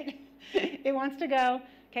 right? It wants to go,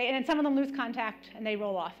 okay, and then some of them lose contact and they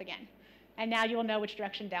roll off again. And now you will know which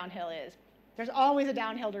direction downhill is. There's always a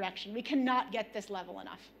downhill direction. We cannot get this level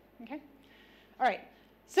enough, okay? All right,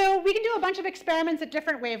 so we can do a bunch of experiments at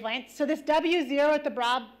different wavelengths. So this W0 at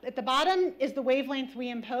the bottom is the wavelength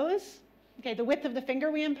we impose. Okay, the width of the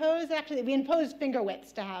finger we impose. Actually, we impose finger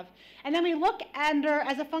widths to have. And then we look under,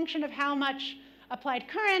 as a function of how much applied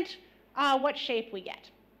current, what shape we get.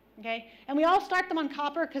 Okay? And we all start them on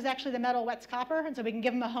copper because actually the metal wets copper, and so we can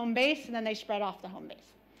give them a home base, and then they spread off the home base.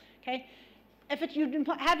 Okay? If you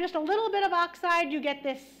have just a little bit of oxide, you get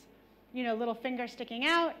this, little finger sticking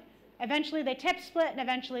out. Eventually they tip split, and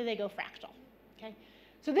eventually they go fractal. Okay?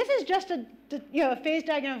 So this is just a phase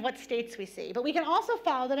diagram of what states we see. But we can also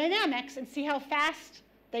follow the dynamics and see how fast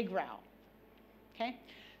they grow. Okay?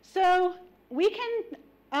 So we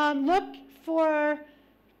can look for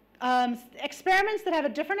experiments that have a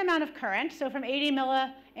different amount of current, so from 80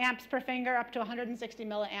 milliamps per finger up to 160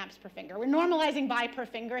 milliamps per finger. We're normalizing by per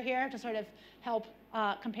finger here to sort of help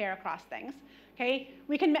compare across things. Okay?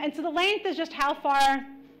 And so the length is just how far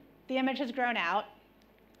the image has grown out.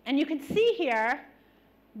 And you can see here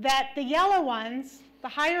that the yellow ones, the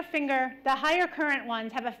higher current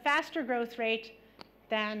ones, have a faster growth rate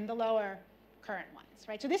than the lower current ones.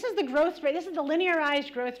 Right? So this is the growth rate. This is the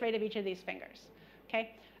linearized growth rate of each of these fingers.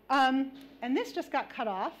 Okay? And this just got cut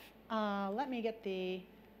off. Let me get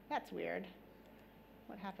that's weird.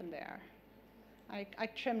 What happened there? I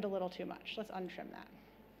trimmed a little too much. Let's untrim that.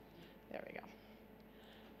 There we go.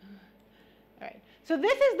 All right. So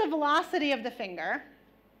this is the velocity of the finger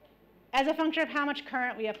as a function of how much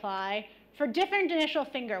current we apply for different initial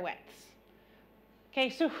finger widths. Okay,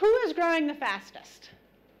 so who is growing the fastest?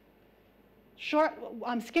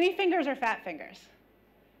 Skinny fingers or fat fingers?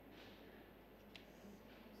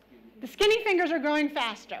 The skinny fingers are growing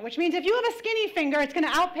faster, which means if you have a skinny finger, it's going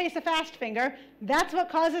to outpace a fast finger. That's what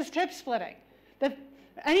causes tip splitting.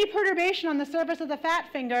 Any perturbation on the surface of the fat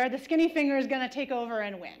finger, the skinny finger is going to take over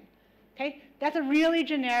and win. Okay? That's a really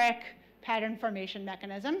generic pattern formation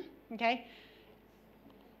mechanism. Okay?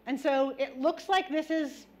 And so it looks like this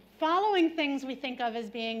is following things we think of as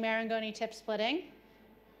being Marangoni tip splitting,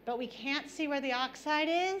 but we can't see where the oxide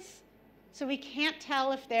is, so we can't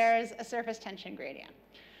tell if there's a surface tension gradient.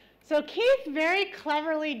 So Keith very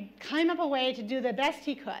cleverly came up a way to do the best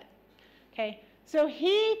he could. Okay? So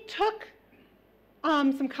he took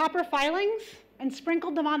some copper filings and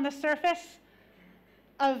sprinkled them on the surface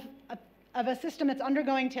of a system that's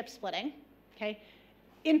undergoing tip splitting. Okay?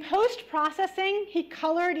 In post-processing, he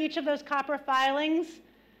colored each of those copper filings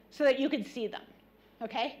so that you could see them.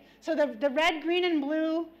 Okay? So the red, green, and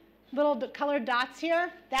blue little colored dots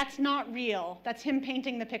here, that's not real. That's him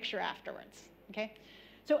painting the picture afterwards. Okay?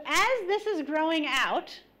 So as this is growing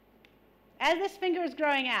out, as this finger is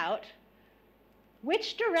growing out,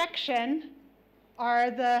 which direction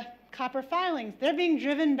are the copper filings? They're being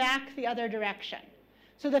driven back the other direction.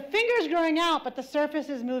 So the finger's growing out, but the surface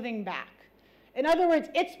is moving back. In other words,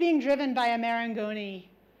 it's being driven by a Marangoni,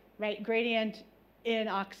 right, gradient in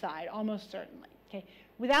oxide, almost certainly. Okay?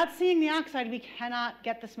 Without seeing the oxide, we cannot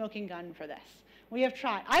get the smoking gun for this. We have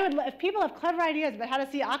tried. If people have clever ideas about how to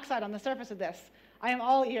see oxide on the surface of this, I am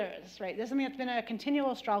all ears, right? This is something that's been a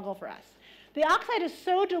continual struggle for us. The oxide is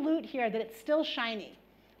so dilute here that it's still shiny.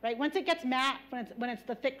 Right? Once it gets matte, when it's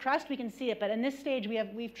the thick crust, we can see it. But in this stage,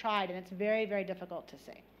 we've tried, and it's very, very difficult to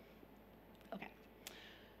see. Okay.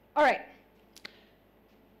 All right.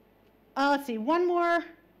 Let's see. One more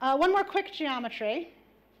quick geometry,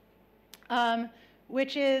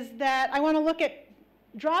 which is that I want to look at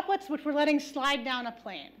droplets which we're letting slide down a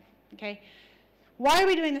plane. Okay. Why are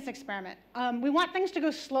we doing this experiment? We want things to go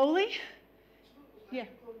slowly. Yeah.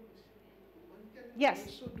 Yes.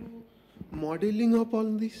 Also do modeling of all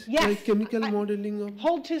this? Yes. Like chemical modeling of?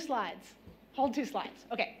 Hold 2 slides. Hold 2 slides.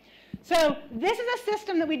 Okay. So this is a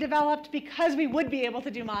system that we developed because we would be able to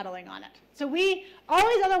do modeling on it. So all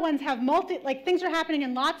these other ones have things are happening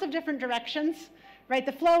in lots of different directions, right?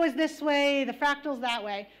 The flow is this way, the fractal's that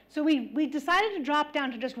way. So we decided to drop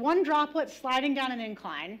down to just one droplet sliding down an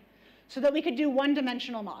incline so that we could do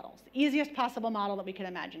one-dimensional models, the easiest possible model that we could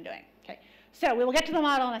imagine doing. Okay. So we will get to the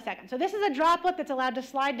model in a second. So this is a droplet that's allowed to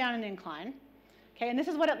slide down an incline. Okay, and this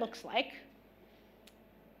is what it looks like.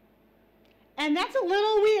 And that's a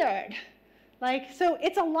little weird. So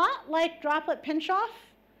it's a lot like droplet pinch-off,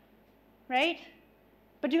 right?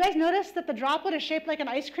 But do you guys notice that the droplet is shaped like an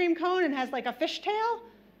ice cream cone and has like a fishtail?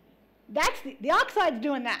 That's the oxide's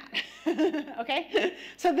doing that, okay?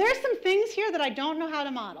 So there's some things here that I don't know how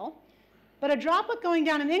to model, but a droplet going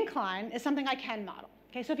down an incline is something I can model.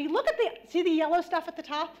 Okay, so if you look at see the yellow stuff at the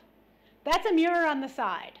top? That's a mirror on the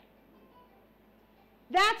side.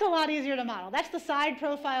 That's a lot easier to model. That's the side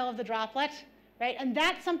profile of the droplet, right? And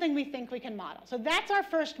that's something we think we can model. So that's our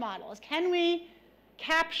first model, is can we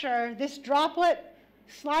capture this droplet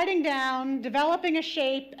sliding down, developing a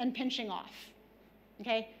shape, and pinching off,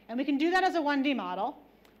 okay? And we can do that as a 1D model.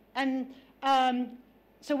 And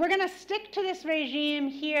so we're going to stick to this regime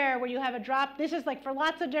here where you have a drop. This is like for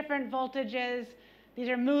lots of different voltages. These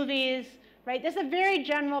are movies, right? This is a very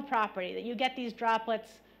general property that you get these droplets,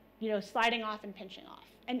 sliding off and pinching off.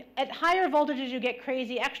 And at higher voltages, you get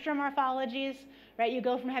crazy extra morphologies, right? You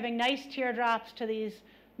go from having nice teardrops to these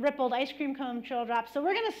rippled ice cream cone chill drops. So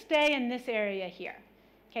we're going to stay in this area here,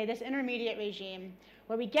 okay, this intermediate regime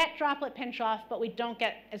where we get droplet pinch off, but we don't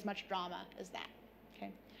get as much drama as that,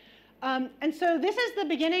 okay? And so this is the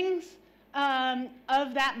beginnings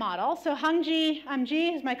of that model. So Hongji Ji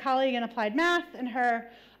is my colleague in applied math, and her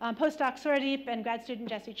postdoc Soradeep and grad student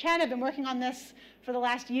Jesse Chen have been working on this for the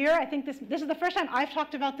last year. I think this is the first time I've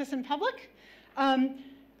talked about this in public.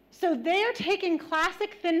 So they're taking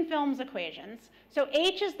classic thin films equations. So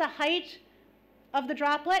h is the height of the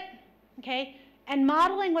droplet, okay, and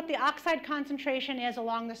modeling what the oxide concentration is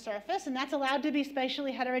along the surface, and that's allowed to be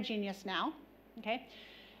spatially heterogeneous now, okay?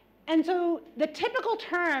 And so the typical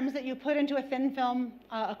terms that you put into a thin film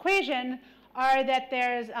equation are that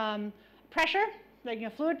there's pressure,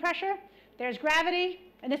 like fluid pressure, there's gravity,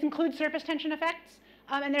 and this includes surface tension effects,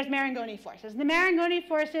 and there's Marangoni forces. The Marangoni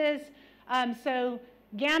forces, so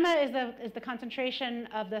gamma is the concentration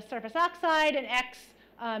of the surface oxide, and x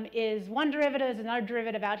is one derivative, is another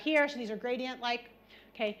derivative out here, so these are gradient-like.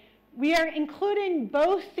 Okay, we are including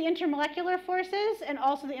both the intermolecular forces and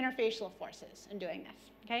also the interfacial forces in doing this.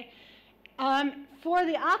 Okay, for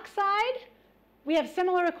the oxide, we have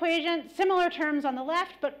similar equations, similar terms on the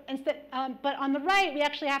left, but on the right, we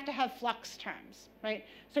actually have to have flux terms, right?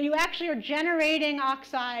 So you actually are generating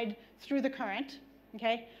oxide through the current,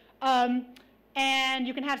 okay? And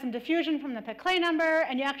you can have some diffusion from the Peclet number,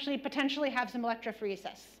 and you actually potentially have some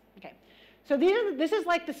electrophoresis, okay? So this is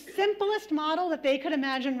like the simplest model that they could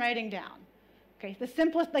imagine writing down, okay? The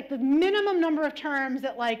simplest, like the minimum number of terms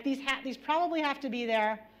that like these probably have to be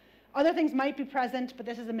there. Other things might be present, but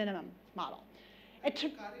this is a minimum model. The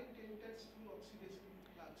current enters through oxidation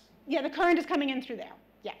flux. Yeah, the current is coming in through there.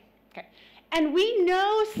 Yeah, okay. And we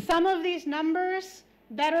know some of these numbers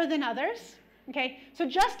better than others, okay? So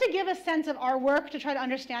just to give a sense of our work to try to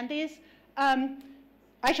understand these,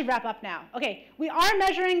 I should wrap up now. Okay, we are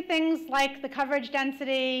measuring things like the coverage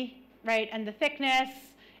density, right, and the thickness,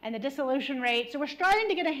 and the dissolution rate. So we're starting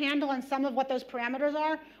to get a handle on some of what those parameters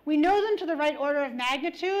are. We know them to the right order of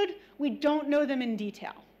magnitude. We don't know them in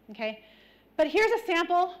detail, okay? But here's a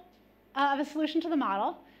sample of a solution to the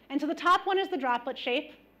model. And so the top one is the droplet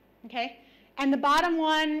shape, okay? And the bottom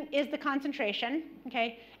one is the concentration,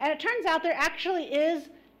 okay? And it turns out there actually is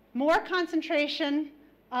more concentration,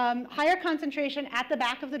 higher concentration at the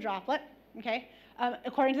back of the droplet, okay?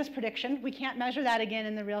 According to this prediction. We can't measure that again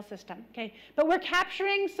in the real system, okay? But we're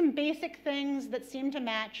capturing some basic things that seem to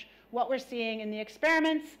match what we're seeing in the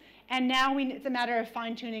experiments, and now it's a matter of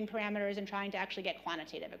fine-tuning parameters and trying to actually get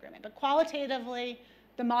quantitative agreement. But qualitatively,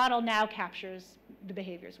 the model now captures the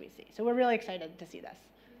behaviors we see. So we're really excited to see this.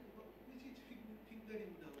 Which is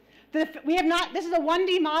figuring now? we have not, this is a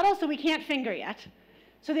 1D model, so we can't finger yet.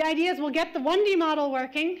 So the idea is we'll get the 1D model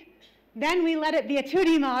working, then we let it be a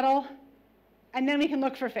 2D model, and then we can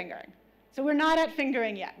look for fingering. So we're not at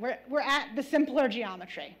fingering yet. We're at the simpler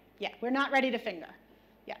geometry. Yeah, we're not ready to finger.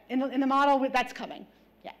 Yeah, in the model, that's coming.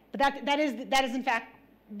 Yeah, but that is in fact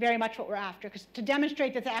very much what we're after, because to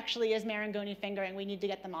demonstrate that this actually is Marangoni fingering, we need to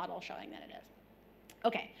get the model showing that it is.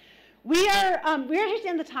 Okay, we are just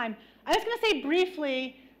in the time. I was going to say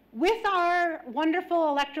briefly, with our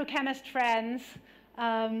wonderful electrochemist friends,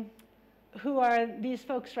 who are these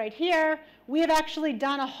folks right here, we have actually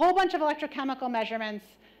done a whole bunch of electrochemical measurements,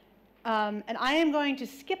 and I am going to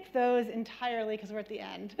skip those entirely because we're at the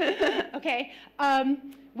end. Okay,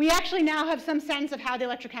 we actually now have some sense of how the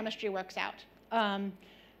electrochemistry works out.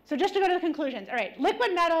 So just to go to the conclusions, all right,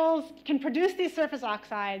 liquid metals can produce these surface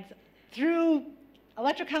oxides through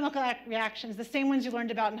electrochemical reactions, the same ones you learned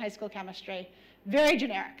about in high school chemistry, very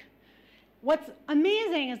generic. What's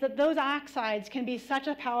amazing is that those oxides can be such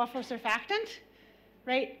a powerful surfactant,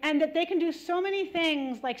 right? And that they can do so many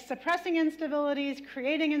things like suppressing instabilities,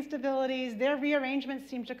 creating instabilities. Their rearrangements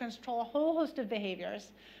seem to control a whole host of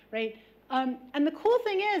behaviors, right? And the cool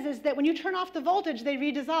thing is that when you turn off the voltage, they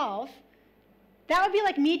redissolve. That would be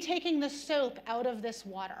like me taking the soap out of this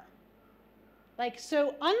water. Like,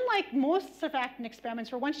 so unlike most surfactant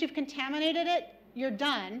experiments where once you've contaminated it, you're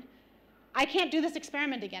done, I can't do this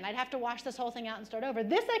experiment again. I'd have to wash this whole thing out and start over.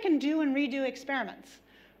 This I can do and redo experiments,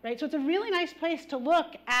 right? So it's a really nice place to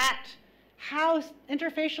look at how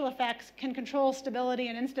interfacial effects can control stability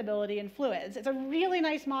and instability in fluids. It's a really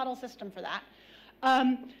nice model system for that.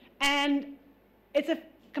 And it's a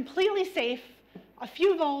completely safe, a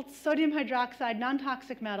few volts, sodium hydroxide,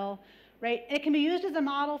 non-toxic metal, right? It can be used as a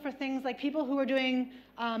model for things like people who are doing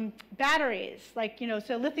batteries, like,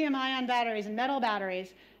 so lithium-ion batteries and metal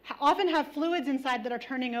batteries often have fluids inside that are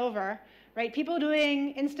turning over, right? People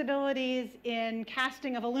doing instabilities in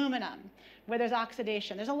casting of aluminum, where there's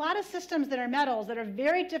oxidation. There's a lot of systems that are metals that are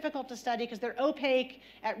very difficult to study because they're opaque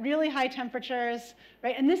at really high temperatures,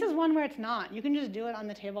 right? And this is one where it's not. You can just do it on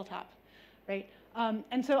the tabletop, right?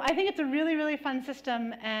 And so I think it's a really, really fun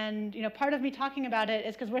system, and part of me talking about it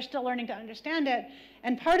is because we're still learning to understand it,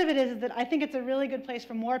 and part of it is that I think it's a really good place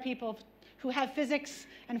for more people who have physics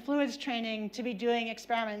and fluids training to be doing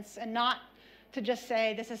experiments and not to just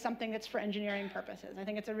say this is something that's for engineering purposes. I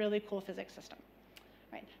think it's a really cool physics system.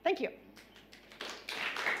 Right, thank you.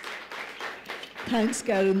 Thanks,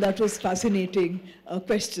 Karen. That was fascinating.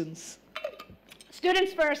 Questions?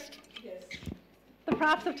 Students first. Yes. The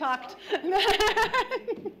profs have talked.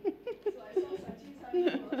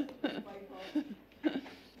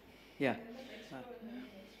 Yeah.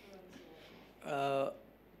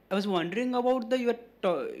 I was wondering about you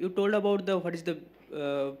told about what is the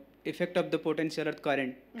effect of the potential earth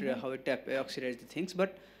current, how it oxidizes the things,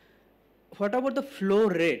 but what about the flow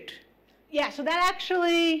rate? Yeah, so that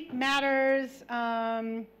actually matters. Do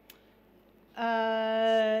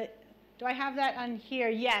I have that on here?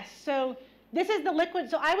 Yes. So this is the liquid.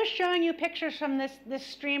 So I was showing you pictures from this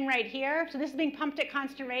stream right here. So this is being pumped at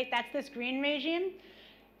constant rate. That's this green regime.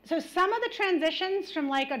 So some of the transitions from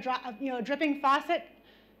like a dripping faucet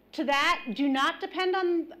to that do not depend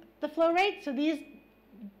on the flow rate. So these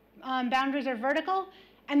boundaries are vertical.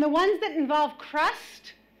 And the ones that involve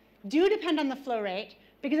crust do depend on the flow rate,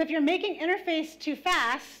 because if you're making interface too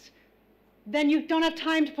fast, then you don't have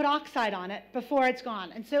time to put oxide on it before it's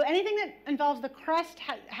gone. And so anything that involves the crust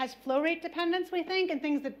has flow rate dependence, we think, and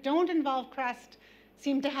things that don't involve crust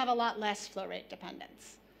seem to have a lot less flow rate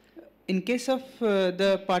dependence. In case of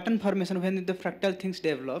the pattern formation, when the fractal things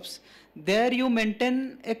develops, there you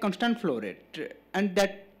maintain a constant flow rate, and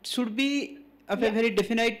that should be a very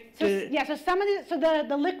definite. So some of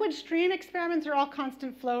the liquid stream experiments are all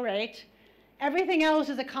constant flow rate. Everything else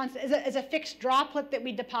is a fixed droplet that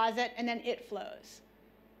we deposit, and then it flows.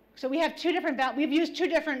 So we have we've used two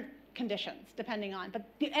different conditions depending on, but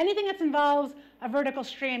anything that involves a vertical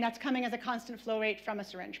stream, that's coming as a constant flow rate from a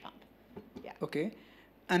syringe pump. Yeah. Okay.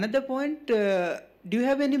 Another point, do you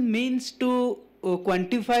have any means to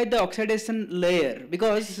quantify the oxidation layer?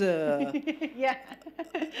 Because yeah.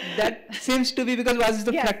 that seems to be because as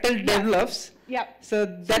the fractal develops. Yeah. So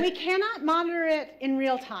we cannot monitor it in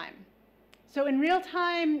real time. So in real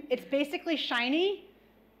time, it's basically shiny,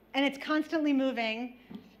 and it's constantly moving.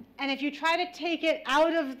 And if you try to take it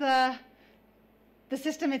out of the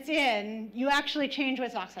system it's in, you actually change what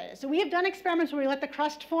its oxide is. So we have done experiments where we let the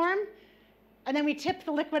crust form, and then we tip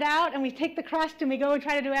the liquid out, and we take the crust, and we go and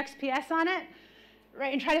try to do XPS on it,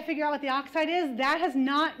 right, and try to figure out what the oxide is. That has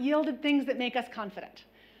not yielded things that make us confident.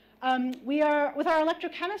 We are, with our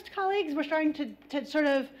electrochemist colleagues, we're starting to sort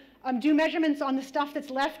of do measurements on the stuff that's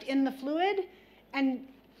left in the fluid. And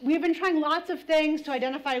we've been trying lots of things to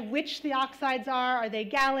identify which the oxides are. Are they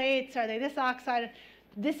galates? Are they this oxide?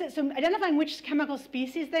 So identifying which chemical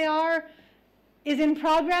species they are is in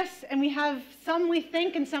progress, and we have some we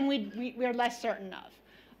think and some we're less certain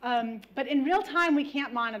of. But in real time, we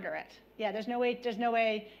can't monitor it. Yeah, there's no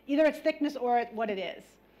way, either its thickness or what it is.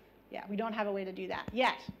 Yeah, we don't have a way to do that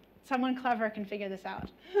yet. Someone clever can figure this out.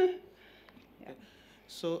 Yeah.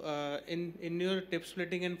 So in your tip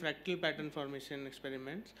splitting and fractal pattern formation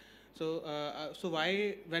experiments, so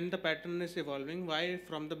why, when the pattern is evolving, why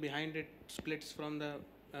from the behind it splits from the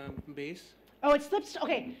base? Oh, it slips.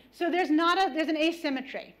 Okay, so there's an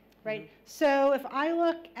asymmetry, right? Mm-hmm. So if I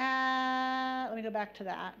look at, let me go back to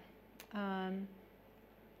that.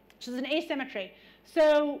 So there's an asymmetry.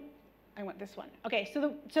 So I want this one. Okay,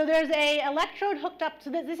 so there's a electrode hooked up.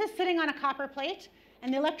 So this is sitting on a copper plate,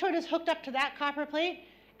 and the electrode is hooked up to that copper plate,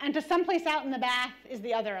 and to someplace out in the bath is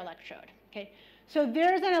the other electrode. Okay, so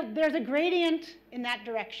there's a gradient in that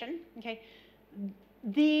direction. Okay,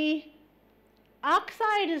 the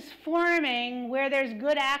oxide is forming where there's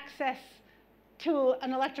good access to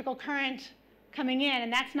an electrical current coming in,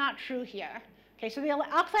 and that's not true here. Okay, so the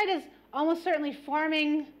oxide is almost certainly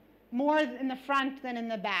forming more in the front than in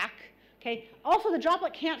the back. Okay, also the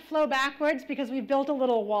droplet can't flow backwards because we've built a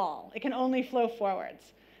little wall. It can only flow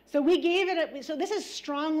forwards. So we gave it so this is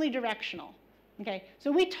strongly directional. Okay,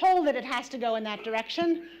 so we told it has to go in that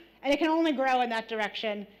direction, and it can only grow in that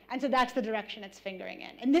direction, and so that's the direction it's fingering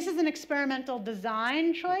in. And this is an experimental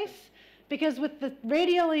design choice, because with the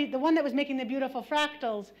radially, the one that was making the beautiful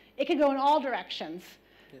fractals, it could go in all directions,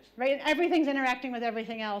 yes. Right? Everything's interacting with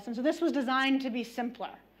everything else, and so this was designed to be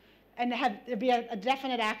simpler, and there'd be a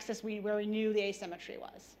definite axis where we knew the asymmetry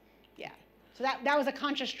was. Yeah, so that was a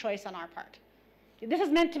conscious choice on our part. This is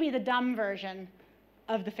meant to be the dumb version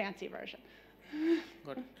of the fancy version.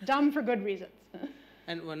 Got it. Dumb for good reasons.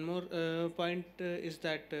 And one more point is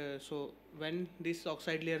that so when these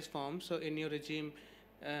oxide layers form, so in your regime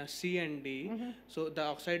C and D, mm-hmm. so the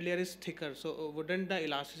oxide layer is thicker. So wouldn't the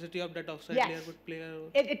elasticity of that oxide yes. layer would play a role?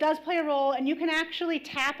 It does play a role, and you can actually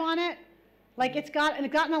tap on it. Like it's got an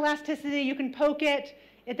elasticity. You can poke it.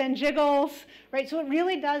 It then jiggles, right? So it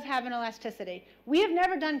really does have an elasticity. We have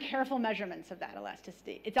never done careful measurements of that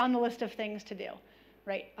elasticity. It's on the list of things to do.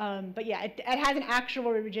 Right, but yeah, it has an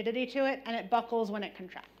actual rigidity to it, and it buckles when it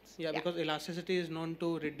contracts. Yeah, because elasticity is known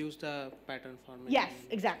to reduce the pattern formation. Yes,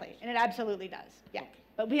 exactly, and it absolutely does. Yeah, okay.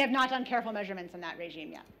 But we have not done careful measurements in that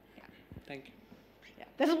regime yet. Yeah. Thank you. Yeah.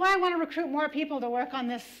 This is why I want to recruit more people to work on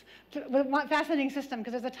this fascinating system,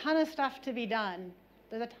 because there's a ton of stuff to be done.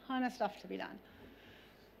 There's a ton of stuff to be done.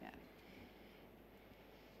 Yeah.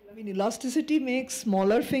 I mean, elasticity makes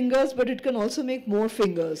smaller fingers, but it can also make more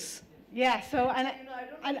fingers. Yeah, so, and I don't know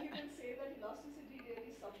if you can say that elasticity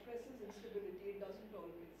really suppresses instability. It doesn't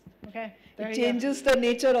always. Okay. It changes the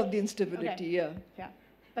nature of the instability, okay. Yeah. Yeah.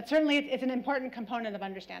 But certainly it's an important component of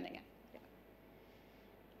understanding it. Yeah.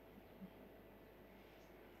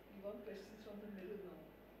 You want questions from the middle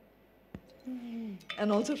now.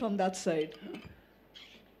 And also from that side.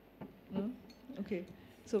 No? Okay.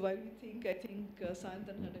 So while we think, I think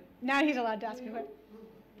Sayantan had a... Now he's allowed to ask a question.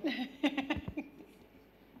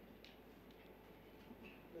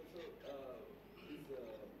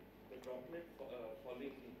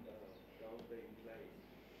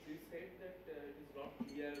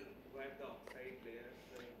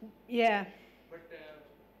 Yeah. But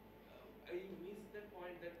I missed the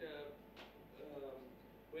point that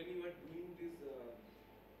when you are doing this,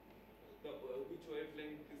 which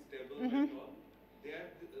wavelength is stable mm-hmm. and all, there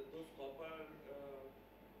those copper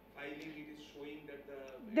filing, it is showing that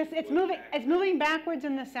it's moving backwards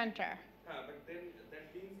in the center. But then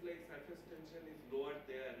that means like surface tension is lower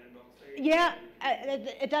there and oxide. Yeah,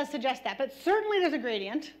 it does suggest that, but certainly there's a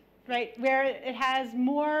gradient, right, where it has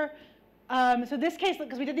more. So this case,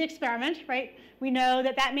 because we did the experiment, right, we know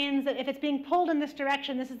that means that if it's being pulled in this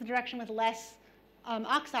direction, this is the direction with less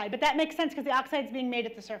oxide. But that makes sense because the oxide is being made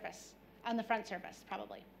at the surface, on the front surface,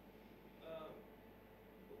 probably.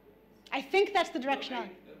 I think that's the direction. No,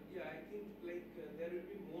 yeah, I think like there will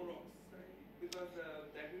be more oxide because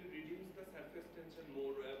that will reduce the surface tension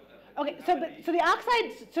more. Okay, so the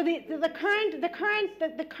oxide, so the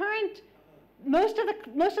current. Most of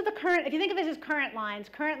the current, if you think of it as current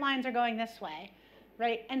lines are going this way,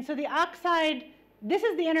 right? And so the oxide, this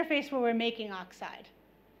is the interface where we're making oxide,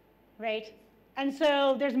 right? And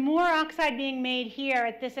so there's more oxide being made here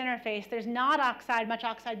at this interface. There's not much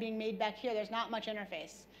oxide being made back here. There's not much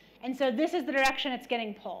interface. And so this is the direction it's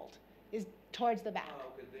getting pulled, is towards the back.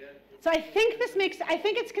 Okay, So I think I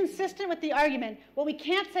think it's consistent with the argument. What we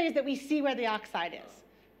can't say is that we see where the oxide is.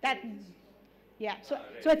 Yeah, so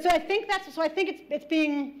I think it's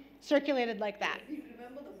being circulated like that. We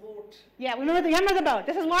remember the boat. Yeah, we remember the boat.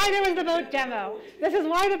 This is why there was the boat demo. This is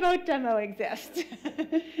why the boat demo exists.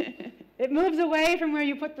 It moves away from where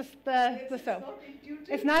you put the soap.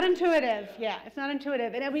 It's not intuitive. Yeah, it's not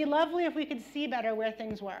intuitive. And it would be lovely if we could see better where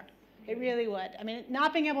things were. It really would. I mean,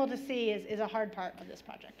 not being able to see is a hard part of this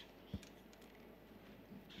project.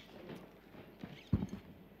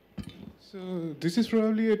 So this is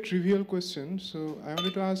probably a trivial question. So I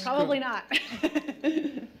wanted to ask. Probably not.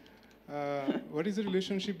 What is the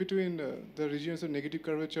relationship between the regions of negative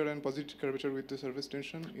curvature and positive curvature with the surface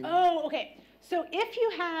tension? Oh, okay. So if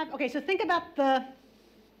you have, okay, so think about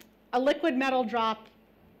a liquid metal drop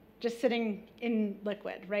just sitting in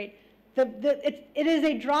liquid, right? It is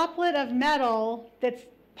a droplet of metal that's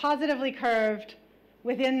positively curved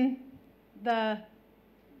within the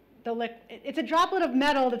liquid. It's a droplet of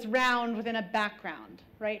metal that's round within a background,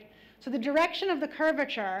 right? So the direction of the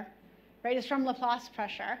curvature, right, is from Laplace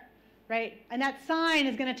pressure, right? And that sign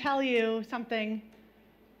is going to tell you something,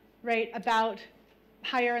 right, about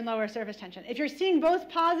higher and lower surface tension. If you're seeing both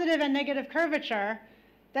positive and negative curvature,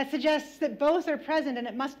 that suggests that both are present and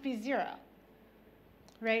it must be zero,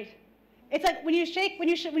 right? It's like when you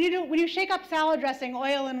shake up salad dressing,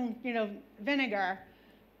 oil and vinegar,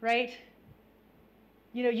 right?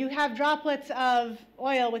 You have droplets of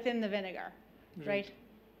oil within the vinegar, right?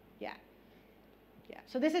 Yeah. Yeah.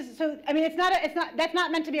 So I mean, that's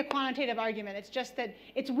not meant to be a quantitative argument. It's just that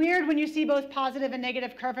it's weird when you see both positive and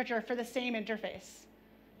negative curvature for the same interface.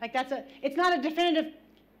 Like it's not a definitive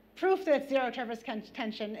proof that it's zero surface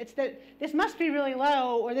tension. It's that this must be really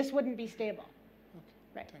low or this wouldn't be stable. Okay.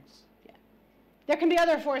 Right. Thanks. Yeah. There can be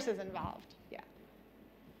other forces involved. Yeah.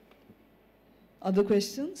 Other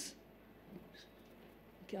questions?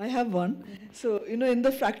 I have one. So, in the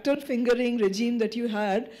fractal fingering regime that you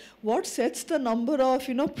had, what sets the number of,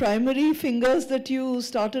 primary fingers that you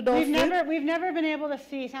started off with? We've never been able to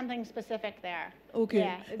see something specific there. Okay.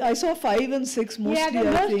 Yeah. I saw 5 and 6 mostly, Yeah, I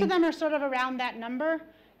most think. of them are sort of around that number.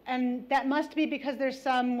 And that must be because there's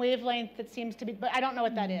some wavelength that seems to be, but I don't know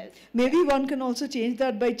what that is. Maybe one can also change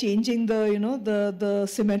that by changing the, the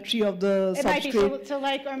symmetry of the It substrate. might be, so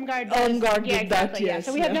like Irmgard does. Irmgard Yeah, did that, exactly. Yeah. yes,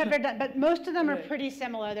 So we have yeah. never done, but most of them are Right. pretty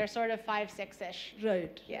similar. They're sort of 5, 6-ish.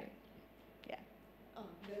 Right. Yeah. Yeah.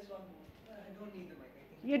 There's one more. I don't need the mic.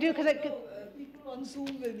 You do, because it, People on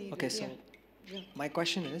Zoom will need Okay, it. so my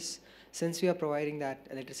question is, since we are providing that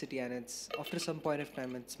electricity and it's after some point of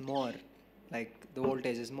time it's more, like the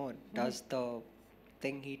voltage is more, does the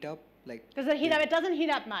thing heat up? Like does it heat up? It doesn't heat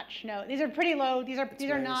up much. No, these are pretty low. These are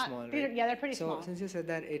very not. small, These are, right? yeah, they're pretty so small. since you said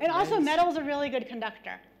that it And also, bends- metal's a really good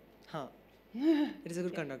conductor. Huh. It is a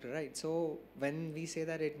good conductor, right? So when we say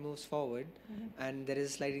that it moves forward and there is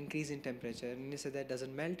a slight increase in temperature, and you say that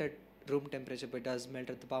doesn't melt at room temperature but does melt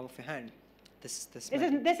at the palm of your hand.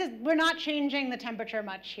 We're not changing the temperature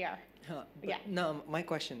much here. Huh, Yeah. No, my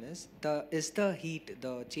question is the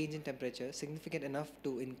change in temperature significant enough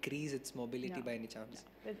to increase its mobility No. by any chance?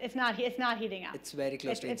 No. It's not heating up. It's very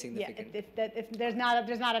close to insignificant. Yeah, there's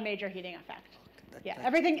not a major heating effect. Okay, Yeah,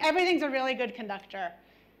 everything's a really good conductor,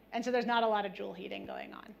 and so there's not a lot of Joule heating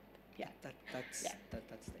going on. Yeah. That's Yeah.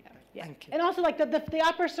 that's the Yeah. Thank you. And also, like the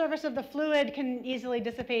upper surface of the fluid can easily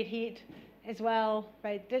dissipate heat as well,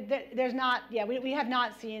 right? There's not, yeah, we have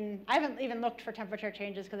not seen, I haven't even looked for temperature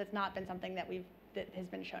changes because it's not been something that has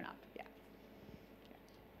been shown up, yeah.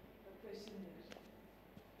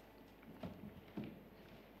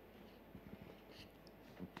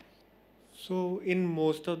 So in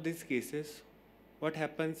most of these cases, what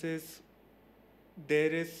happens is there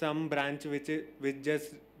is some branch which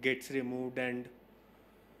just gets removed and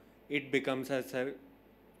it becomes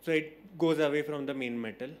so it goes away from the main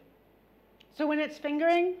metal. So when it's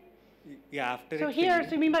fingering? Yeah, after So it's here,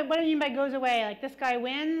 fingering. what do you mean by goes away? Like this guy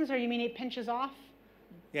wins, or you mean it pinches off?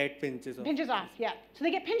 Yeah, it pinches off. Pinches off, yeah. So they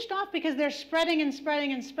get pinched off because they're spreading and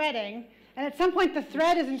spreading and spreading, and at some point the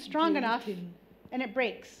thread isn't strong enough, and it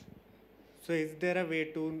breaks. So is there a way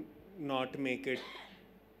to not make it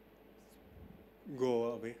go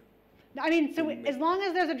away? I mean, so as long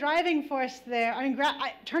as there's a driving force there, I mean,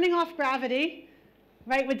 turning off gravity,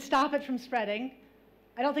 right, would stop it from spreading.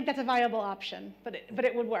 I don't think that's a viable option, but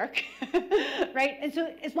it would work, right? And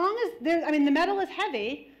so as long as the metal is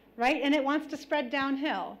heavy, right, and it wants to spread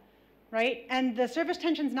downhill, right, and the surface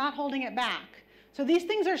tension's not holding it back. So these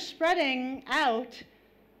things are spreading out,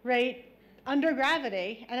 right, under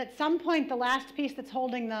gravity, and at some point the last piece that's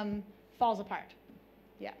holding them falls apart.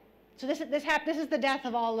 Yeah. So this is the death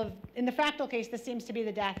of all of, in the fractal case, this seems to be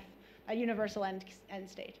the death a universal end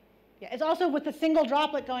state. Yeah, it's also with the single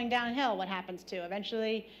droplet going downhill what happens too.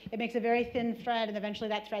 Eventually, it makes a very thin thread, and eventually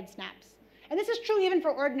that thread snaps. And this is true even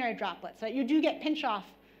for ordinary droplets. Right? You do get pinch-off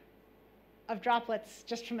of droplets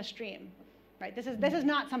just from a stream. Right? This is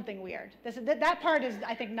not something weird. That part is,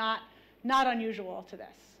 I think, not unusual to this.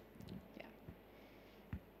 Yeah.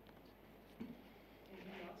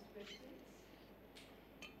 Any last questions?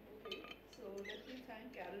 Okay, so let me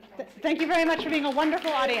thank Karen. Thank you very much for being a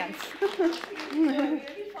wonderful audience. A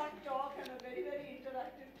really fun talk and a very, very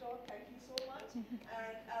interactive talk. Thank you so much. And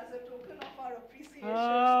as a token of our appreciation, you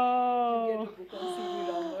get a book on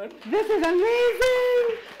C.V. Raman. This is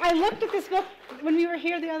amazing. I looked at this book when we were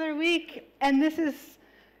here the other week, and this is,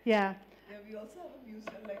 yeah. Yeah, we also have a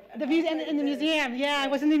museum. Like The museum, in the museum, yeah, I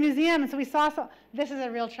was in the museum, and so we saw, this is a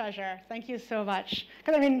real treasure. Thank you so much.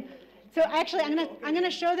 Because I mean, so actually, I'm gonna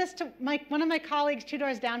show this to one of my colleagues 2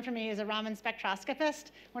 doors down from me is a Raman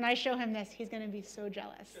spectroscopist. When I show him this, he's gonna be so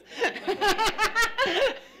jealous.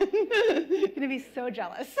 He's gonna be so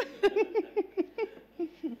jealous.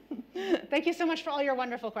 Thank you so much for all your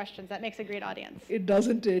wonderful questions. That makes a great audience. It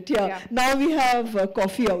doesn't it? Yeah. Now we have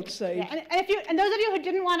coffee outside. Yeah. And those of you who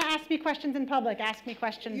didn't want to ask me questions in public, ask me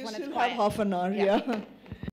questions when it's quiet. You still have half an hour, yeah.